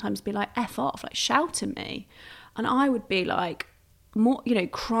would sometimes be like, "F off," like shout at me, and I would be like, more, you know,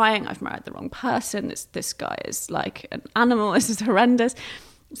 crying. I've married the wrong person. This guy is like an animal. This is horrendous.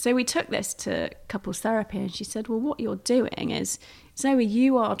 So we took this to couples therapy, and she said, "Well, what you're doing is, Zoe,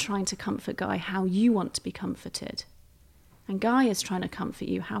 you are trying to comfort Guy how you want to be comforted. And Guy is trying to comfort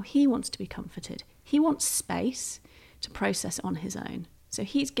you how he wants to be comforted. He wants space to process on his own. So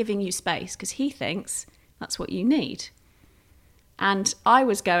he's giving you space because he thinks that's what you need." And I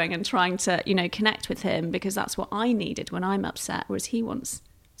was going and trying to, you know, connect with him because that's what I needed when I'm upset, whereas he wants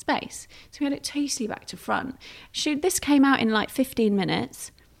space. So we had it totally back to front. This came out in 15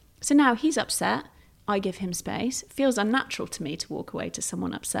 minutes. So now he's upset. I give him space. It feels unnatural to me to walk away to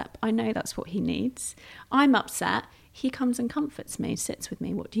someone upset. But I know that's what he needs. I'm upset. He comes and comforts me, sits with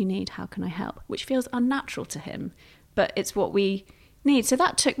me. What do you need? How can I help? Which feels unnatural to him, but it's what we need. So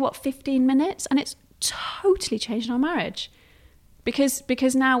that took, 15 minutes? And it's totally changed our marriage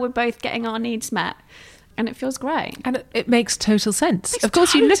because now we're both getting our needs met, and it feels great. And it makes total sense. Of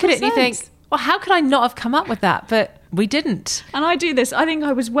course, you look at it and you think, well, how could I not have come up with that? But we didn't. And I do this. I think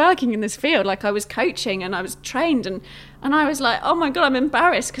I was working in this field, like I was coaching and I was trained, and I was like, oh my God, I'm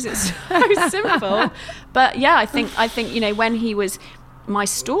embarrassed because it's so simple. But yeah, I think, you know, when he was, the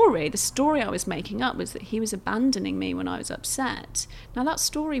story I was making up was that he was abandoning me when I was upset. Now that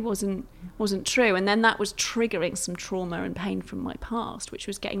story wasn't true. And then that was triggering some trauma and pain from my past, which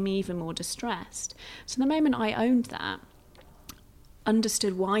was getting me even more distressed. So the moment I owned that,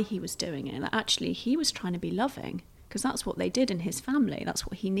 understood why he was doing it, that actually he was trying to be loving, because that's what they did in his family. That's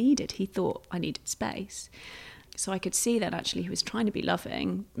what he needed. He thought I needed space. So I could see that actually he was trying to be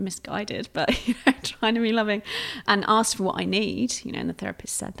loving, misguided, but, you know, trying to be loving, and asked for what I need, you know, and the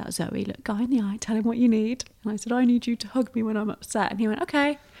therapist said that, "Zoe, look Guy in the eye, tell him what you need." And I said, "I need you to hug me when I'm upset." And he went, "Okay."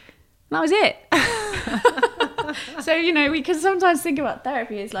 And that was it. So, you know, we can sometimes think about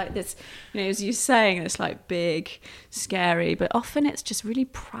therapy as like this, you know, as you're saying, it's like big, scary, but often it's just really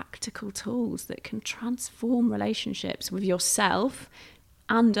practical tools that can transform relationships with yourself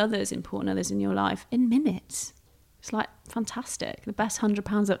and others, important others in your life, in minutes. It's like fantastic. The best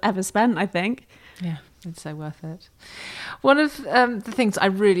 £100 I've ever spent, I think. Yeah, it's so worth it. One of the things I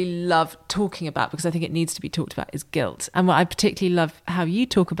really love talking about, because I think it needs to be talked about, is guilt. And what I particularly love how you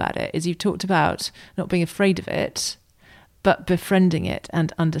talk about it is you've talked about not being afraid of it, but befriending it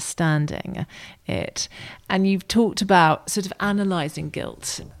and understanding it. And you've talked about sort of analysing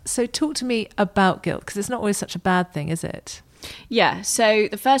guilt. So talk to me about guilt, because it's not always such a bad thing, is it? Yeah, so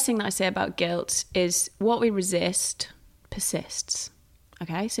the first thing that I say about guilt is what we resist persists.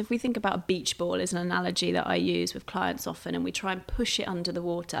 Okay, so if we think about a beach ball as an analogy that I use with clients often, and we try and push it under the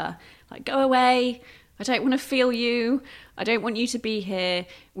water, like, go away, I don't want to feel you, I don't want you to be here.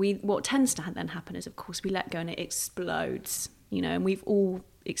 What tends to then happen is, of course, we let go and it explodes, you know, and we've all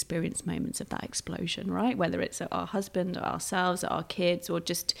experienced moments of that explosion, right? Whether it's our husband or ourselves or our kids, or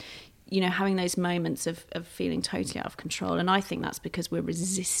just, you know, having those moments of feeling totally out of control. And I think that's because we're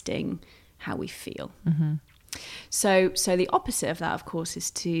resisting how we feel. Mm-hmm. So the opposite of that, of course,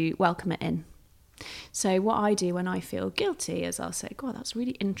 is to welcome it in. So what I do when I feel guilty is I'll say, God, that's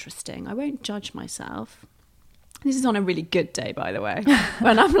really interesting. I won't judge myself. This is on a really good day, by the way,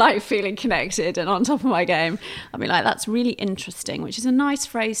 when I'm like feeling connected and on top of my game. I'll be like, that's really interesting, which is a nice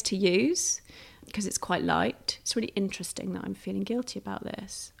phrase to use because it's quite light. It's really interesting that I'm feeling guilty about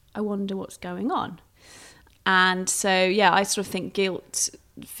this. I wonder what's going on. And so, yeah, I sort of think guilt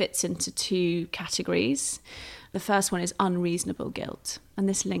fits into two categories. The first one is unreasonable guilt. And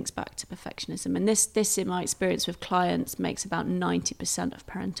this links back to perfectionism. And this, in my experience with clients, makes about 90% of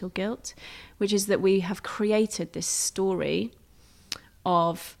parental guilt, which is that we have created this story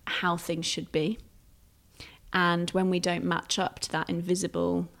of how things should be. And when we don't match up to that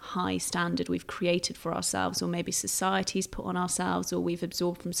invisible high standard we've created for ourselves, or maybe society's put on ourselves, or we've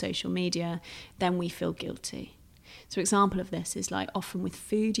absorbed from social media, then we feel guilty. So an example of this is like often with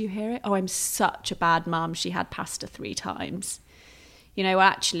food you hear it, oh, I'm such a bad mum, she had pasta 3 times. You know,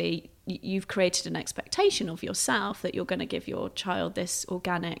 actually, you've created an expectation of yourself that you're going to give your child this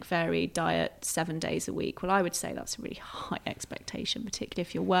organic, varied diet 7 days a week. Well, I would say that's a really high expectation, particularly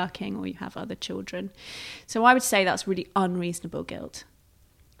if you're working or you have other children. So I would say that's really unreasonable guilt.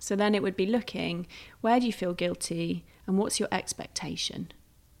 So then it would be looking, where do you feel guilty and what's your expectation?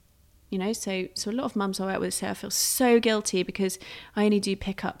 You know, so a lot of mums I work with say, I feel so guilty because I only do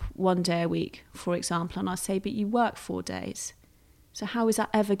pick up 1 day a week, for example. And I say, but you work 4 days. So how is that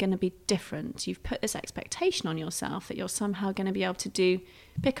ever going to be different? You've put this expectation on yourself that you're somehow going to be able to do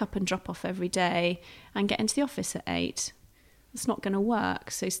pick up and drop off every day and get into the office at 8. It's not going to work.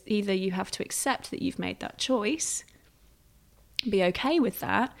 So either you have to accept that you've made that choice, be okay with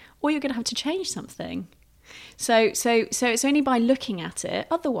that, or you're going to have to change something. So it's only by looking at it.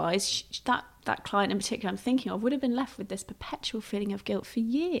 Otherwise, that client in particular I'm thinking of would have been left with this perpetual feeling of guilt for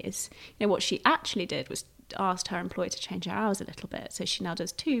years. You know, what she actually did was asked her employer to change her hours a little bit, so she now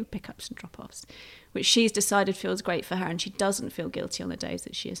does 2 pickups and drop-offs, which she's decided feels great for her, and she doesn't feel guilty on the days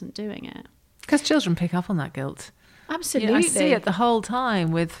that she isn't doing it. Because children pick up on that guilt. Absolutely. I see it the whole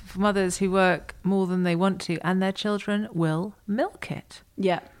time with mothers who work more than they want to, and their children will milk it.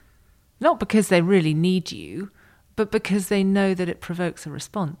 Yeah. Not because they really need you, but because they know that it provokes a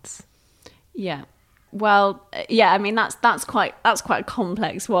response. Yeah. Well, yeah, I mean, that's quite a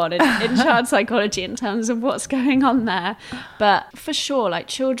complex one in child psychology in terms of what's going on there. But for sure, like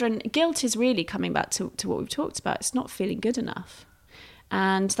children, guilt is really coming back to what we've talked about. It's not feeling good enough.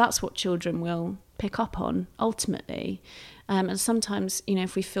 And that's what children will pick up on ultimately. And sometimes, you know,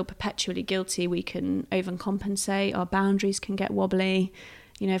 if we feel perpetually guilty, we can overcompensate. Our boundaries can get wobbly.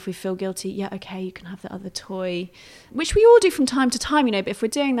 You know, if we feel guilty, yeah, okay, you can have the other toy, which we all do from time to time, you know, but if we're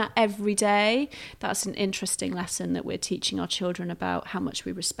doing that every day, that's an interesting lesson that we're teaching our children about how much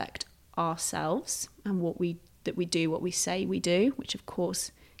we respect ourselves and what we do, what we say we do, which of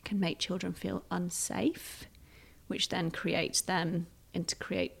course can make children feel unsafe, which then creates them into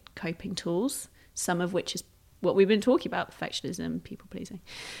create coping tools, some of which is what we've been talking about, perfectionism, people pleasing.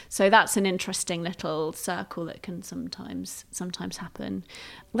 So that's an interesting little circle that can sometimes happen.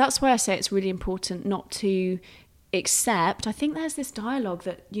 That's why I say it's really important not to accept. I think there's this dialogue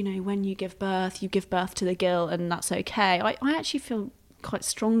that, you know, when you give birth to the guilt and that's okay. I actually feel quite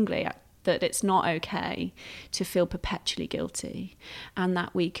strongly that it's not okay to feel perpetually guilty, and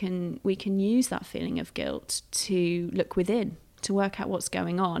that we can use that feeling of guilt to look within, to work out what's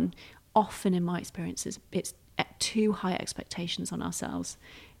going on. Often in my experiences, it's too high expectations on ourselves.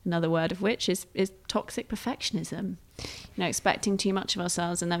 Another word of which is toxic perfectionism. You know, expecting too much of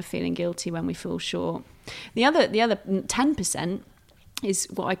ourselves and then feeling guilty when we fall short. The other 10% is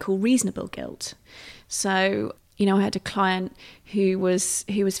what I call reasonable guilt. So, you know, I had a client who was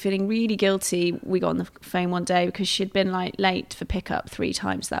feeling really guilty. We got on the phone one day because she'd been like late for pickup 3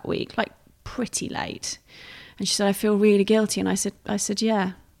 times that week, like pretty late. And she said, I feel really guilty. And I said,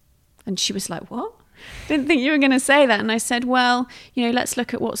 yeah. And she was like, what? Didn't think you were going to say that. And I said, well, you know, let's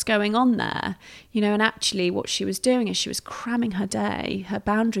look at what's going on there. You know, and actually what she was doing is she was cramming her day. Her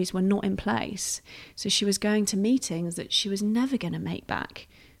boundaries were not in place. So she was going to meetings that she was never going to make back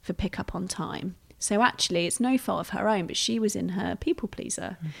for pickup on time. So actually it's no fault of her own, but she was in her people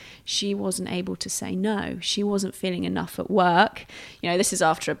pleaser. She wasn't able to say no. She wasn't feeling enough at work. You know, this is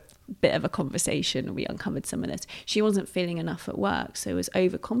after a bit of a conversation, we uncovered some of this. She wasn't feeling enough at work, so was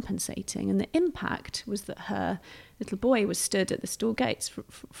overcompensating, and the impact was that her little boy was stood at the store gates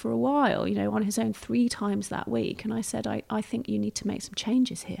for a while, you know, on his own 3 times that week. And I said, I think you need to make some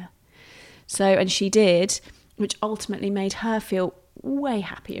changes here. So, and she did, which ultimately made her feel way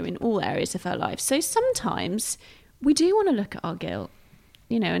happier in all areas of her life. So sometimes we do want to look at our guilt,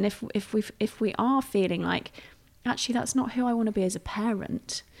 you know, and if we are feeling like, actually that's not who I want to be as a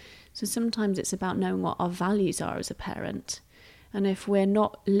parent. So sometimes it's about knowing what our values are as a parent. And if we're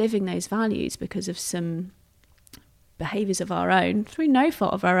not living those values because of some behaviours of our own, through no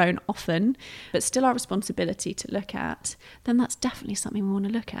fault of our own often, but still our responsibility to look at, then that's definitely something we want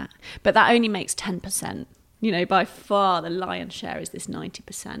to look at. But that only makes 10%. You know, by far the lion's share is this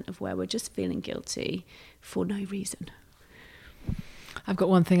 90% of where we're just feeling guilty for no reason. I've got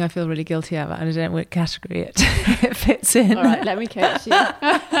one thing I feel really guilty about, and I don't know what category it fits in. All right, let me coach you.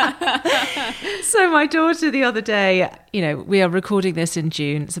 So my daughter the other day, we are recording this in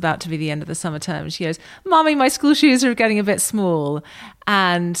June. It's about to be the end of the summer term. She goes, "Mommy, my school shoes are getting a bit small."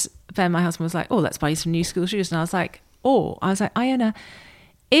 And Ben, my husband, was like, "Oh, let's buy you some new school shoes." And I was like, Iona,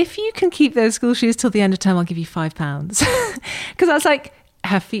 if you can keep those school shoes till the end of term, I'll give you £5. Because I was like,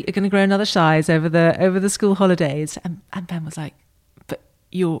 her feet are going to grow another size over the school holidays. And Ben was like, "But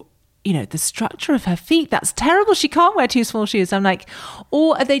the structure of her feet, that's terrible. She can't wear too small shoes." I'm like,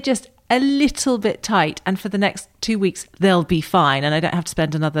 or are they just a little bit tight? And for the next 2 weeks, they'll be fine. And I don't have to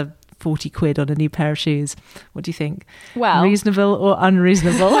spend another 40 quid on a new pair of shoes. What do you think? Well, reasonable or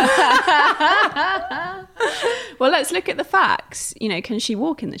unreasonable? Well, let's look at the facts. Can she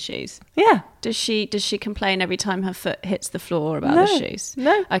walk in the shoes? Yeah. Does she complain every time her foot hits the floor about the shoes?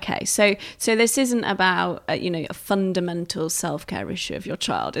 No. Okay, so this isn't about a fundamental self-care issue of your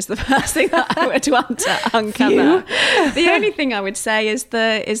child. Is the first thing that I would want to uncover. The only thing I would say is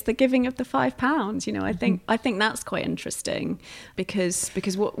the giving of the £5. I think that's quite interesting because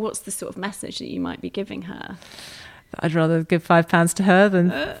what's the sort of message that you might be giving her? I'd rather give £5 to her than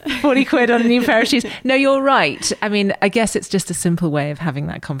 40 quid on a new pair of shoes. No, you're right. I mean, I guess it's just a simple way of having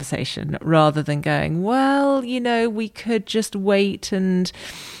that conversation rather than going, well, we could just wait and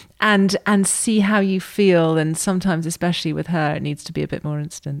see how you feel. And sometimes, especially with her, it needs to be a bit more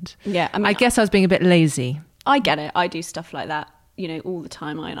instant. Yeah. I guess I was being a bit lazy. I get it. I do stuff like that. All the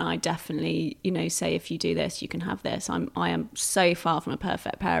time. I definitely, say, if you do this, you can have this. I am so far from a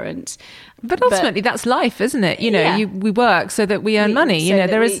perfect parent. But ultimately, that's life, isn't it? We work so that we earn money.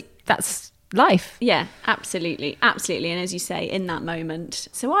 That's life. Yeah, absolutely. Absolutely. And as you say, in that moment.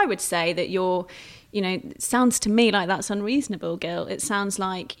 So I would say that it sounds to me like that's unreasonable, Gil. It sounds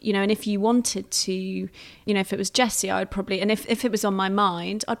like, and if you wanted to, if it was Jessie, I would probably, and if it was on my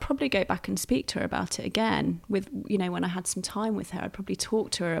mind, I'd probably go back and speak to her about it again with, when I had some time with her, I'd probably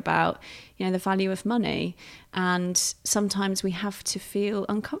talk to her about, the value of money. And sometimes we have to feel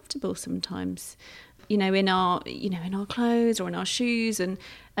uncomfortable sometimes, in our clothes or in our shoes and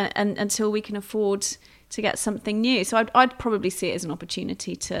until we can afford to get something new. So I'd probably see it as an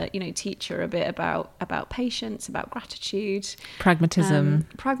opportunity to, teach her a bit about patience, about gratitude. Pragmatism,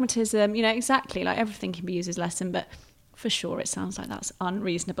 exactly. Like everything can be used as lesson, but for sure it sounds like that's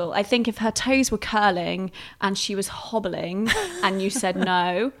unreasonable. I think if her toes were curling and she was hobbling and you said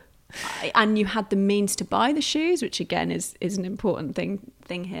no, and you had the means to buy the shoes, which again is an important thing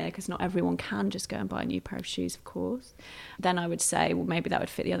here, because not everyone can just go and buy a new pair of shoes, of course, then I would say, well, maybe that would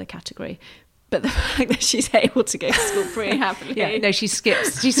fit the other category. But the fact that she's able to go to school pretty happily. She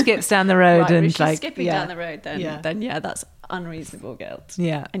skips down the road. Right, and if she's skipping down the road, then that's unreasonable guilt.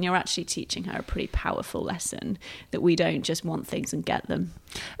 Yeah. And you're actually teaching her a pretty powerful lesson that we don't just want things and get them.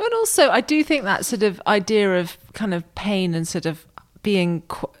 But also, I do think that sort of idea of kind of pain and sort of being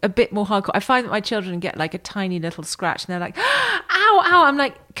a bit more hardcore. I find that my children get like a tiny little scratch and they're like, ow, ow. I'm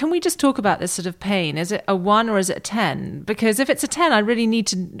like, can we just talk about this sort of pain? Is it a 1 or is it a 10? Because if it's a 10, I really need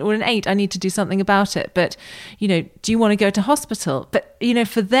to, or an 8, I need to do something about it. But, do you want to go to hospital? But,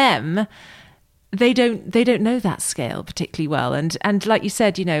 for them, they don't know that scale particularly well. And like you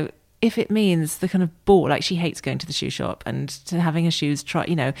said, if it means the kind of bore, like she hates going to the shoe shop and to having her shoes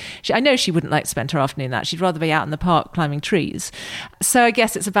I know she wouldn't like to spend her afternoon that. She'd rather be out in the park climbing trees. So I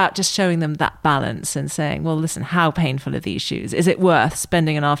guess it's about just showing them that balance and saying, well, listen, how painful are these shoes? Is it worth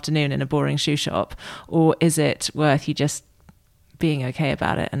spending an afternoon in a boring shoe shop? Or is it worth you just being okay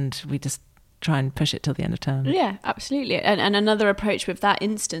about it and we just try and push it till the end of term? Yeah, absolutely. And another approach with that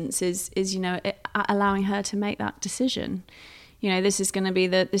instance is allowing her to make that decision. This is going to be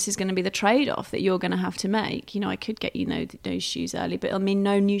the trade-off that you're going to have to make. I could get those shoes early, but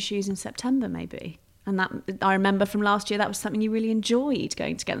no new shoes in September maybe. And that, I remember from last year, that was something you really enjoyed,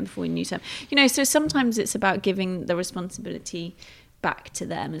 going to get them before new term. So sometimes it's about giving the responsibility back to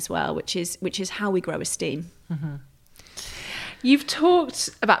them as well, which is how we grow esteem. Mm-hmm. You've talked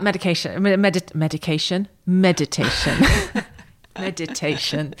about meditation. Sometimes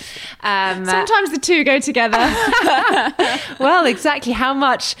the two go together. Well, exactly. How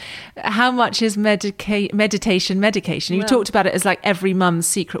much is meditation? You've talked about it as like every mum's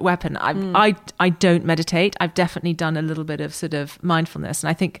secret weapon. I don't meditate. I've definitely done a little bit of sort of mindfulness, and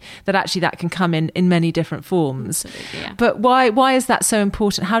I think that actually that can come in many different forms. Absolutely, yeah. But why is that so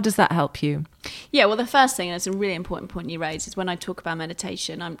important? How does that help you? Yeah, well, the first thing, and it's a really important point you raised, is when I talk about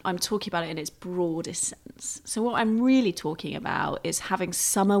meditation, I'm talking about it in its broadest sense. So what I'm really talking about is having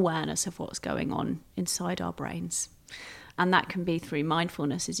some awareness of what's going on inside our brains. And that can be through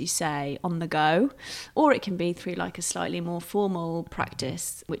mindfulness, as you say, on the go, or it can be through like a slightly more formal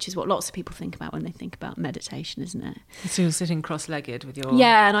practice, which is what lots of people think about when they think about meditation, isn't it? So you're sitting cross-legged with your...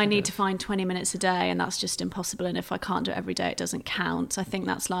 Yeah, and I need to find 20 minutes a day, and that's just impossible. And if I can't do it every day, it doesn't count. I think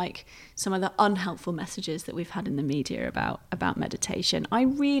that's like some of the unhelpful messages that we've had in the media about meditation. I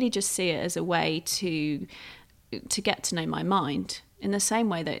really just see it as a way to get to know my mind, in the same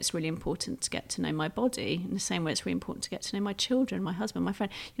way that it's really important to get to know my body, in the same way it's really important to get to know my children, my husband, my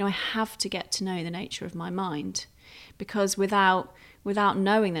friend. I have to get to know the nature of my mind, because without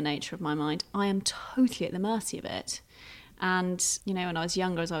knowing the nature of my mind, I am totally at the mercy of it. And, when I was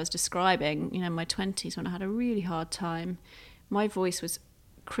younger, as I was describing, in my 20s, when I had a really hard time, my voice was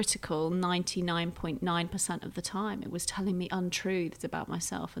critical 99.9% of the time. It was telling me untruths about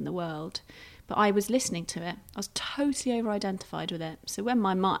myself and the world. But I was listening to it. I was totally over-identified with it. So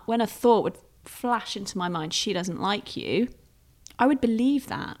when a thought would flash into my mind, she doesn't like you, I would believe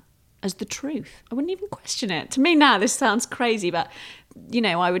that as the truth. I wouldn't even question it. To me now, this sounds crazy, but,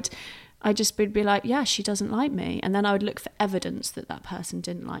 I just would be like, yeah, she doesn't like me. And then I would look for evidence that that person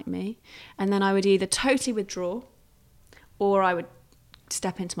didn't like me. And then I would either totally withdraw, or I would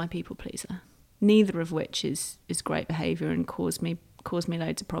step into my people pleaser. Neither of which is great behaviour and cause me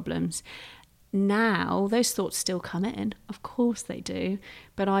loads of problems. Now those thoughts still come in, of course they do,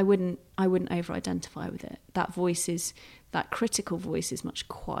 but I wouldn't over-identify with it. That critical voice is much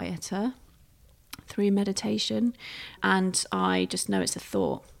quieter through meditation, and I just know it's a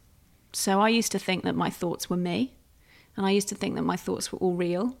thought. So I used to think that my thoughts were me, and I used to think that my thoughts were all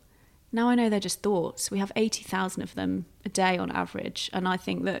real. Now I know they're just thoughts. We have 80,000 of them a day on average. And I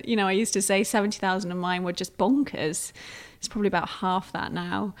think that, I used to say 70,000 of mine were just bonkers. It's probably about half that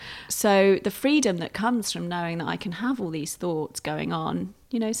now. So the freedom that comes from knowing that I can have all these thoughts going on,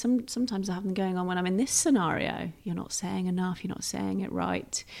 sometimes I have them going on when I'm in this scenario. You're not saying enough, you're not saying it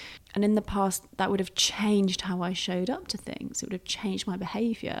right. And in the past, that would have changed how I showed up to things. It would have changed my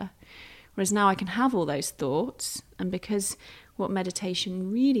behaviour. Whereas now I can have all those thoughts, and because what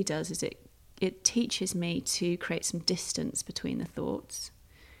meditation really does is it teaches me to create some distance between the thoughts,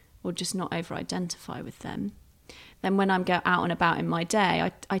 or just not over-identify with them. Then when I'm out and about in my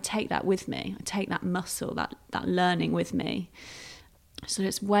day, I take that with me. I take that muscle, that learning with me. So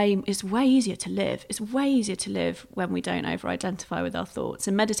it's way easier to live. It's way easier to live when we don't over-identify with our thoughts.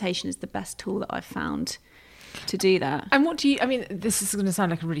 And meditation is the best tool that I've found to do that. And what do you, this is going to sound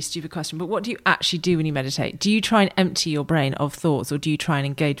like a really stupid question, but what do you actually do when you meditate? Do you try and empty your brain of thoughts, or do you try and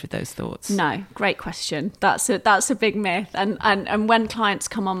engage with those thoughts? No, great question. That's a big myth. And when clients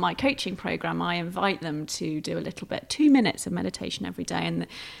come on my coaching program, I invite them to do a little bit, 2 minutes of meditation every day.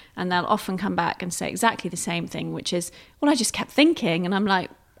 And they'll often come back and say exactly the same thing, which is, well, I just kept thinking. And I'm like,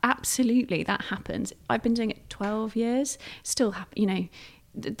 absolutely, that happens. I've been doing it 12 years, still happen,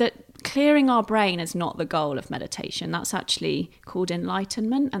 that clearing our brain is not the goal of meditation. That's actually called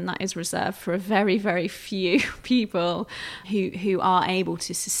enlightenment, and that is reserved for a very, very few people who are able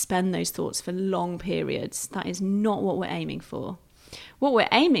to suspend those thoughts for long periods. That is not what we're aiming for. What we're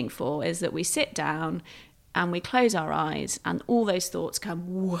aiming for is that we sit down and we close our eyes and all those thoughts come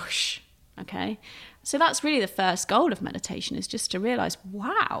whoosh, okay? So that's really the first goal of meditation, is just to realise,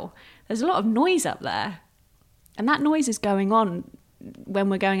 wow, there's a lot of noise up there. And that noise is going on when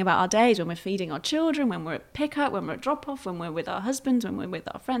we're going about our days, when we're feeding our children, when we're at pick-up, when we're at drop-off, when we're with our husbands, when we're with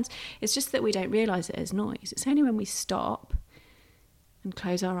our friends. It's just that we don't realise it as noise. It's only when we stop and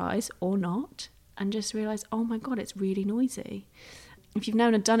close our eyes, or not, and just realise, oh my God, it's really noisy. If you've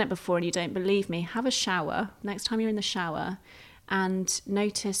known and done it before and you don't believe me, have a shower. Next time you're in the shower, and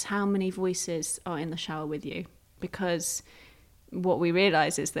notice how many voices are in the shower with you. Because what we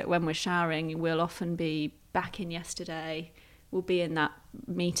realise is that when we're showering, we'll often be back in yesterday. We'll be in that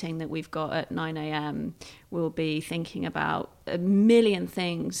meeting that we've got at 9 a.m. We'll be thinking about a million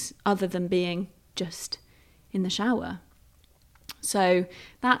things other than being just in the shower. So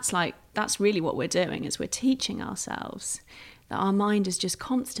that's really what we're doing, is we're teaching ourselves that our mind is just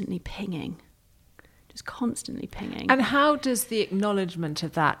constantly pinging. And how does the acknowledgement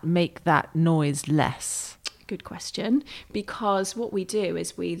of that make that noise less? Good question. Because what we do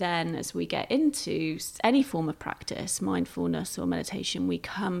is we then, as we get into any form of practice, mindfulness or meditation, we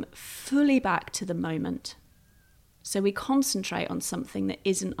come fully back to the moment. So we concentrate on something that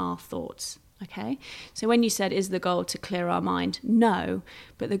isn't our thoughts. Okay? So when you said, is the goal to clear our mind? No.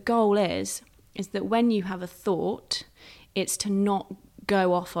 But the goal is that when you have a thought, it's to not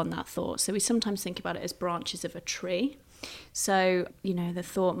go off on that thought. So we sometimes think about it as branches of a tree. So, the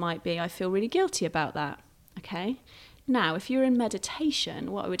thought might be, I feel really guilty about that. Okay. Now, if you're in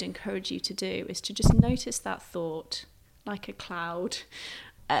meditation, what I would encourage you to do is to just notice that thought like a cloud,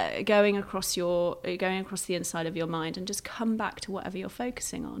 going across the inside of your mind, and just come back to whatever you're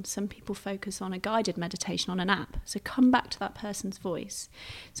focusing on. Some people focus on a guided meditation on an app, so come back to that person's voice.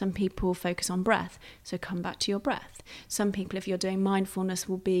 Some people focus on breath, so come back to your breath. Some people, if you're doing mindfulness,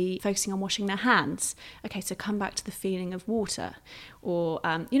 will be focusing on washing their hands. Okay, so come back to the feeling of water, or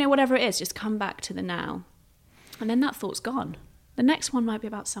whatever it is, just come back to the now. And then that thought's gone. The next one might be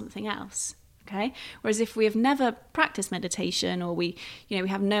about something else. Okay. Whereas if we have never practiced meditation, or we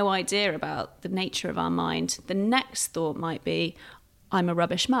have no idea about the nature of our mind, the next thought might be, I'm a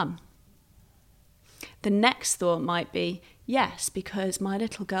rubbish mum. The next thought might be, yes, because my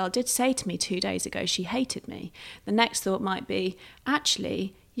little girl did say to me 2 days ago she hated me. The next thought might be,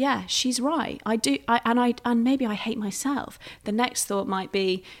 actually, yeah, she's right. I do, and maybe I hate myself. The next thought might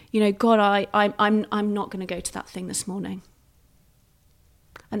be, God, I'm not going to go to that thing this morning.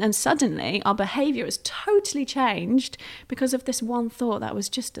 And then suddenly our behaviour has totally changed because of this one thought that was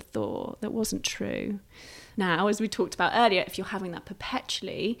just a thought that wasn't true. Now, as we talked about earlier, if you're having that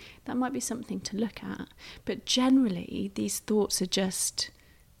perpetually, that might be something to look at. But generally, these thoughts are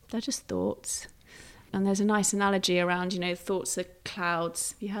they're just thoughts. And there's a nice analogy around, thoughts are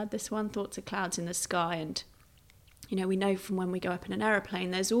clouds. Have you heard this one? Thoughts are clouds in the sky. And, we know from when we go up in an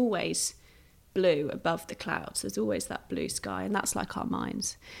aeroplane, there's always blue above the clouds. There's always that blue sky, and that's like our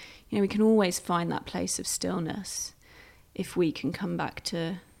minds. We can always find that place of stillness if we can come back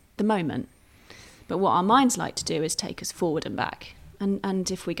to the moment. But what our minds like to do is take us forward and back.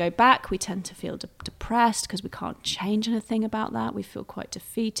 And if we go back, we tend to feel depressed because we can't change anything about that. We feel quite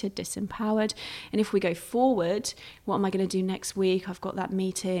defeated, disempowered. And if we go forward, what am I going to do next week? I've got that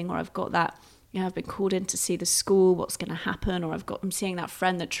meeting, or I've got that, I've been called in to see the school, what's going to happen, or I'm seeing that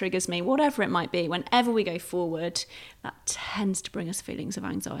friend that triggers me, whatever it might be. Whenever we go forward, that tends to bring us feelings of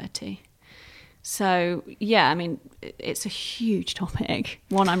anxiety. So, yeah, it's a huge topic,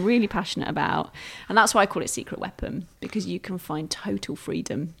 one I'm really passionate about. And that's why I call it Secret Weapon, because you can find total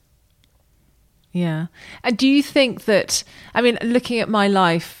freedom. Yeah. And do you think that, looking at my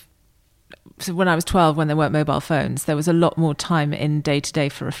life, so when I was 12, when there weren't mobile phones, there was a lot more time in day-to-day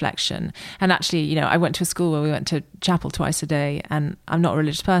for reflection. And actually, I went to a school where we went to chapel twice a day, and I'm not a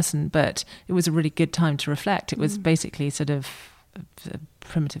religious person, but it was a really good time to reflect. It was basically sort of a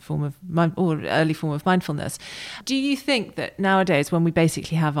primitive form of or early form of mindfulness. Do you think that nowadays, when we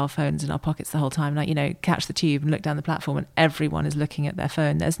basically have our phones in our pockets the whole time, like, catch the tube and look down the platform and everyone is looking at their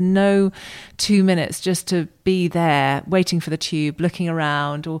phone, there's no 2 minutes just to be there waiting for the tube, looking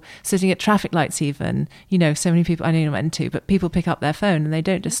around, or sitting at traffic lights even, so many people, I know you're not meant to, but people pick up their phone and they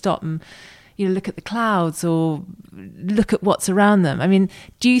don't just stop and look at the clouds or look at what's around them.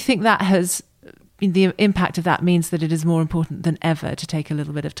 Do you think that has the impact of that means that it is more important than ever to take a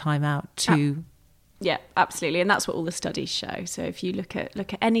little bit of time out to... Yeah, absolutely. And that's what all the studies show. So if you look at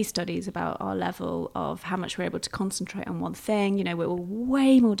any studies about our level of how much we're able to concentrate on one thing, we're all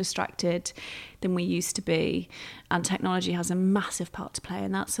way more distracted than we used to be. And technology has a massive part to play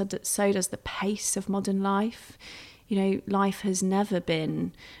in that. So does the pace of modern life. Life has never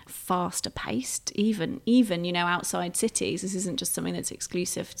been faster paced, even outside cities. This isn't just something that's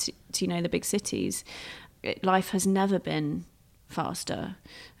exclusive to the big cities. Life has never been faster.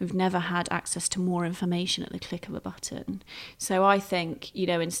 We've never had access to more information at the click of a button. So I think,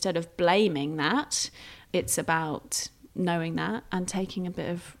 instead of blaming that, it's about knowing that and taking a bit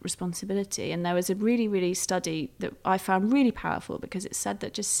of responsibility. And there was a really, really study that I found really powerful, because it said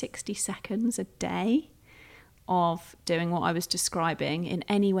that just 60 seconds a day of doing what I was describing in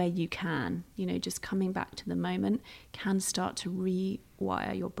any way you can, just coming back to the moment, can start to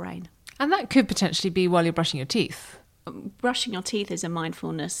rewire your brain. And that could potentially be while you're brushing your teeth. Brushing your teeth is a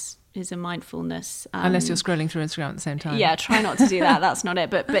mindfulness. Unless you're scrolling through Instagram at the same time. Yeah, try not to do that. That's not it.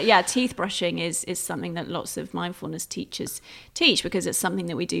 But yeah, teeth brushing is something that lots of mindfulness teachers teach, because it's something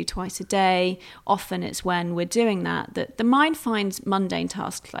that we do twice a day. Often it's when we're doing that the mind finds mundane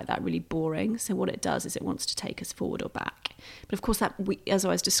tasks like that really boring. So what it does is it wants to take us forward or back. But of course, as I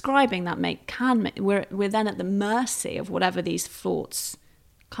was describing, we're then at the mercy of whatever these thoughts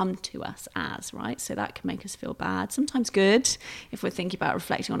come to us as, right? So that can make us feel bad, sometimes good if we're thinking about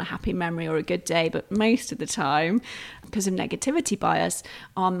reflecting on a happy memory or a good day, but most of the time, because of negativity bias,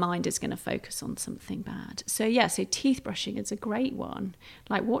 our mind is going to focus on something bad. So teeth brushing is a great one.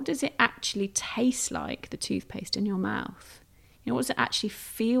 Like, what does it actually taste like, the toothpaste in your mouth? What does it actually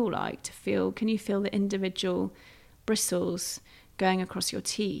feel like can you feel the individual bristles going across your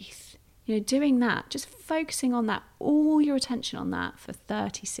teeth? Doing that, just focusing on that, all your attention on that for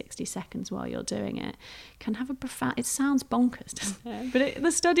 30, 60 seconds while you're doing it can have a profound, it sounds bonkers, doesn't it? But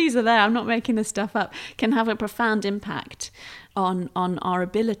the studies are there, I'm not making this stuff up, can have a profound impact on our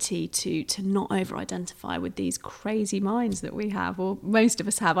ability to not over-identify with these crazy minds that we have, or most of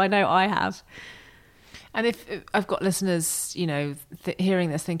us have. I know I have. And if I've got listeners, hearing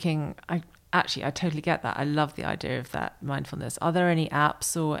this thinking, I totally get that. I love the idea of that mindfulness. Are there any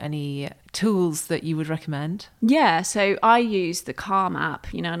apps or any tools that you would recommend? Yeah, so I use the Calm app,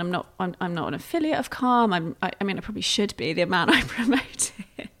 and I'm not an affiliate of Calm. I probably should be, the amount I promote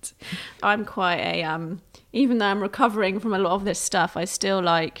it. I'm quite even though I'm recovering from a lot of this stuff, I still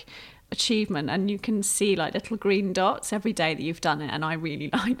like achievement, and you can see like little green dots every day that you've done it, and I really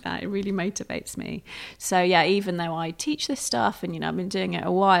like that. It really motivates me. So yeah, even though I teach this stuff and I've been doing it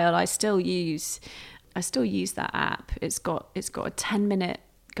a while, I still use that app. It's got a 10-minute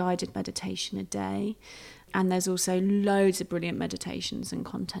guided meditation a day, and there's also loads of brilliant meditations and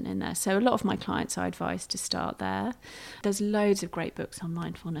content in there. So a lot of my clients are advised to start there. There's loads of great books on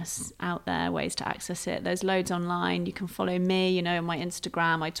mindfulness out there, ways to access it. There's loads online. You can follow me, on my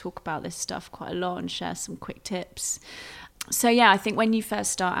Instagram. I talk about this stuff quite a lot and share some quick tips. So yeah, I think when you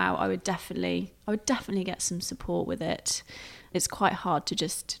first start out, I would definitely get some support with it. It's quite hard to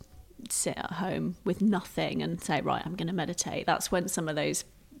just sit at home with nothing and say, right, I'm going to meditate. That's when some of those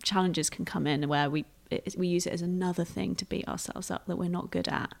challenges can come in, where we use it as another thing to beat ourselves up that we're not good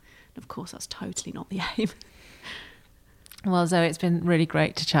at. And of course, that's totally not the aim. Well, Zoe, it's been really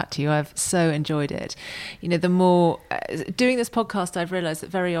great to chat to you. I've so enjoyed it. The more doing this podcast, I've realised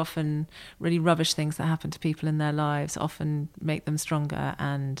that very often really rubbish things that happen to people in their lives often make them stronger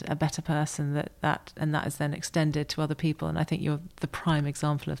and a better person. That is then extended to other people. And I think you're the prime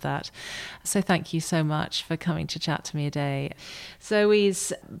example of that. So thank you so much for coming to chat to me today.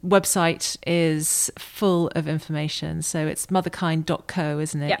 Zoe's website is full of information. So it's motherkind.co,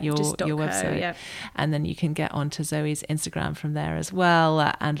 isn't it? Yeah, your website. Yeah. And then you can get onto Zoe's Instagram from there as well,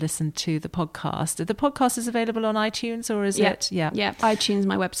 and listen to the podcast. The podcast is available on iTunes, or is it? Yeah, iTunes,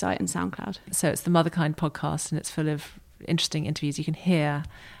 my website, and SoundCloud. So it's the Motherkind podcast, and it's full of interesting interviews. You can hear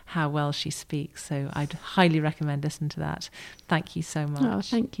how well she speaks, so I'd highly recommend listening to that. Thank you so much. Oh,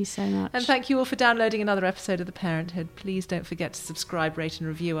 thank you so much. And thank you all for downloading another episode of The Parenthood. Please don't forget to subscribe, rate and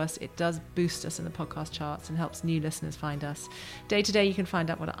review us. It does boost us in the podcast charts and helps new listeners find us. Day to day you can find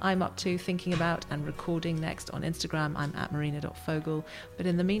out what I'm up to, thinking about and recording next on Instagram. I'm at marina.fogel. But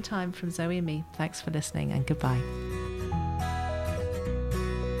in the meantime, from Zoe and me, thanks for listening and goodbye.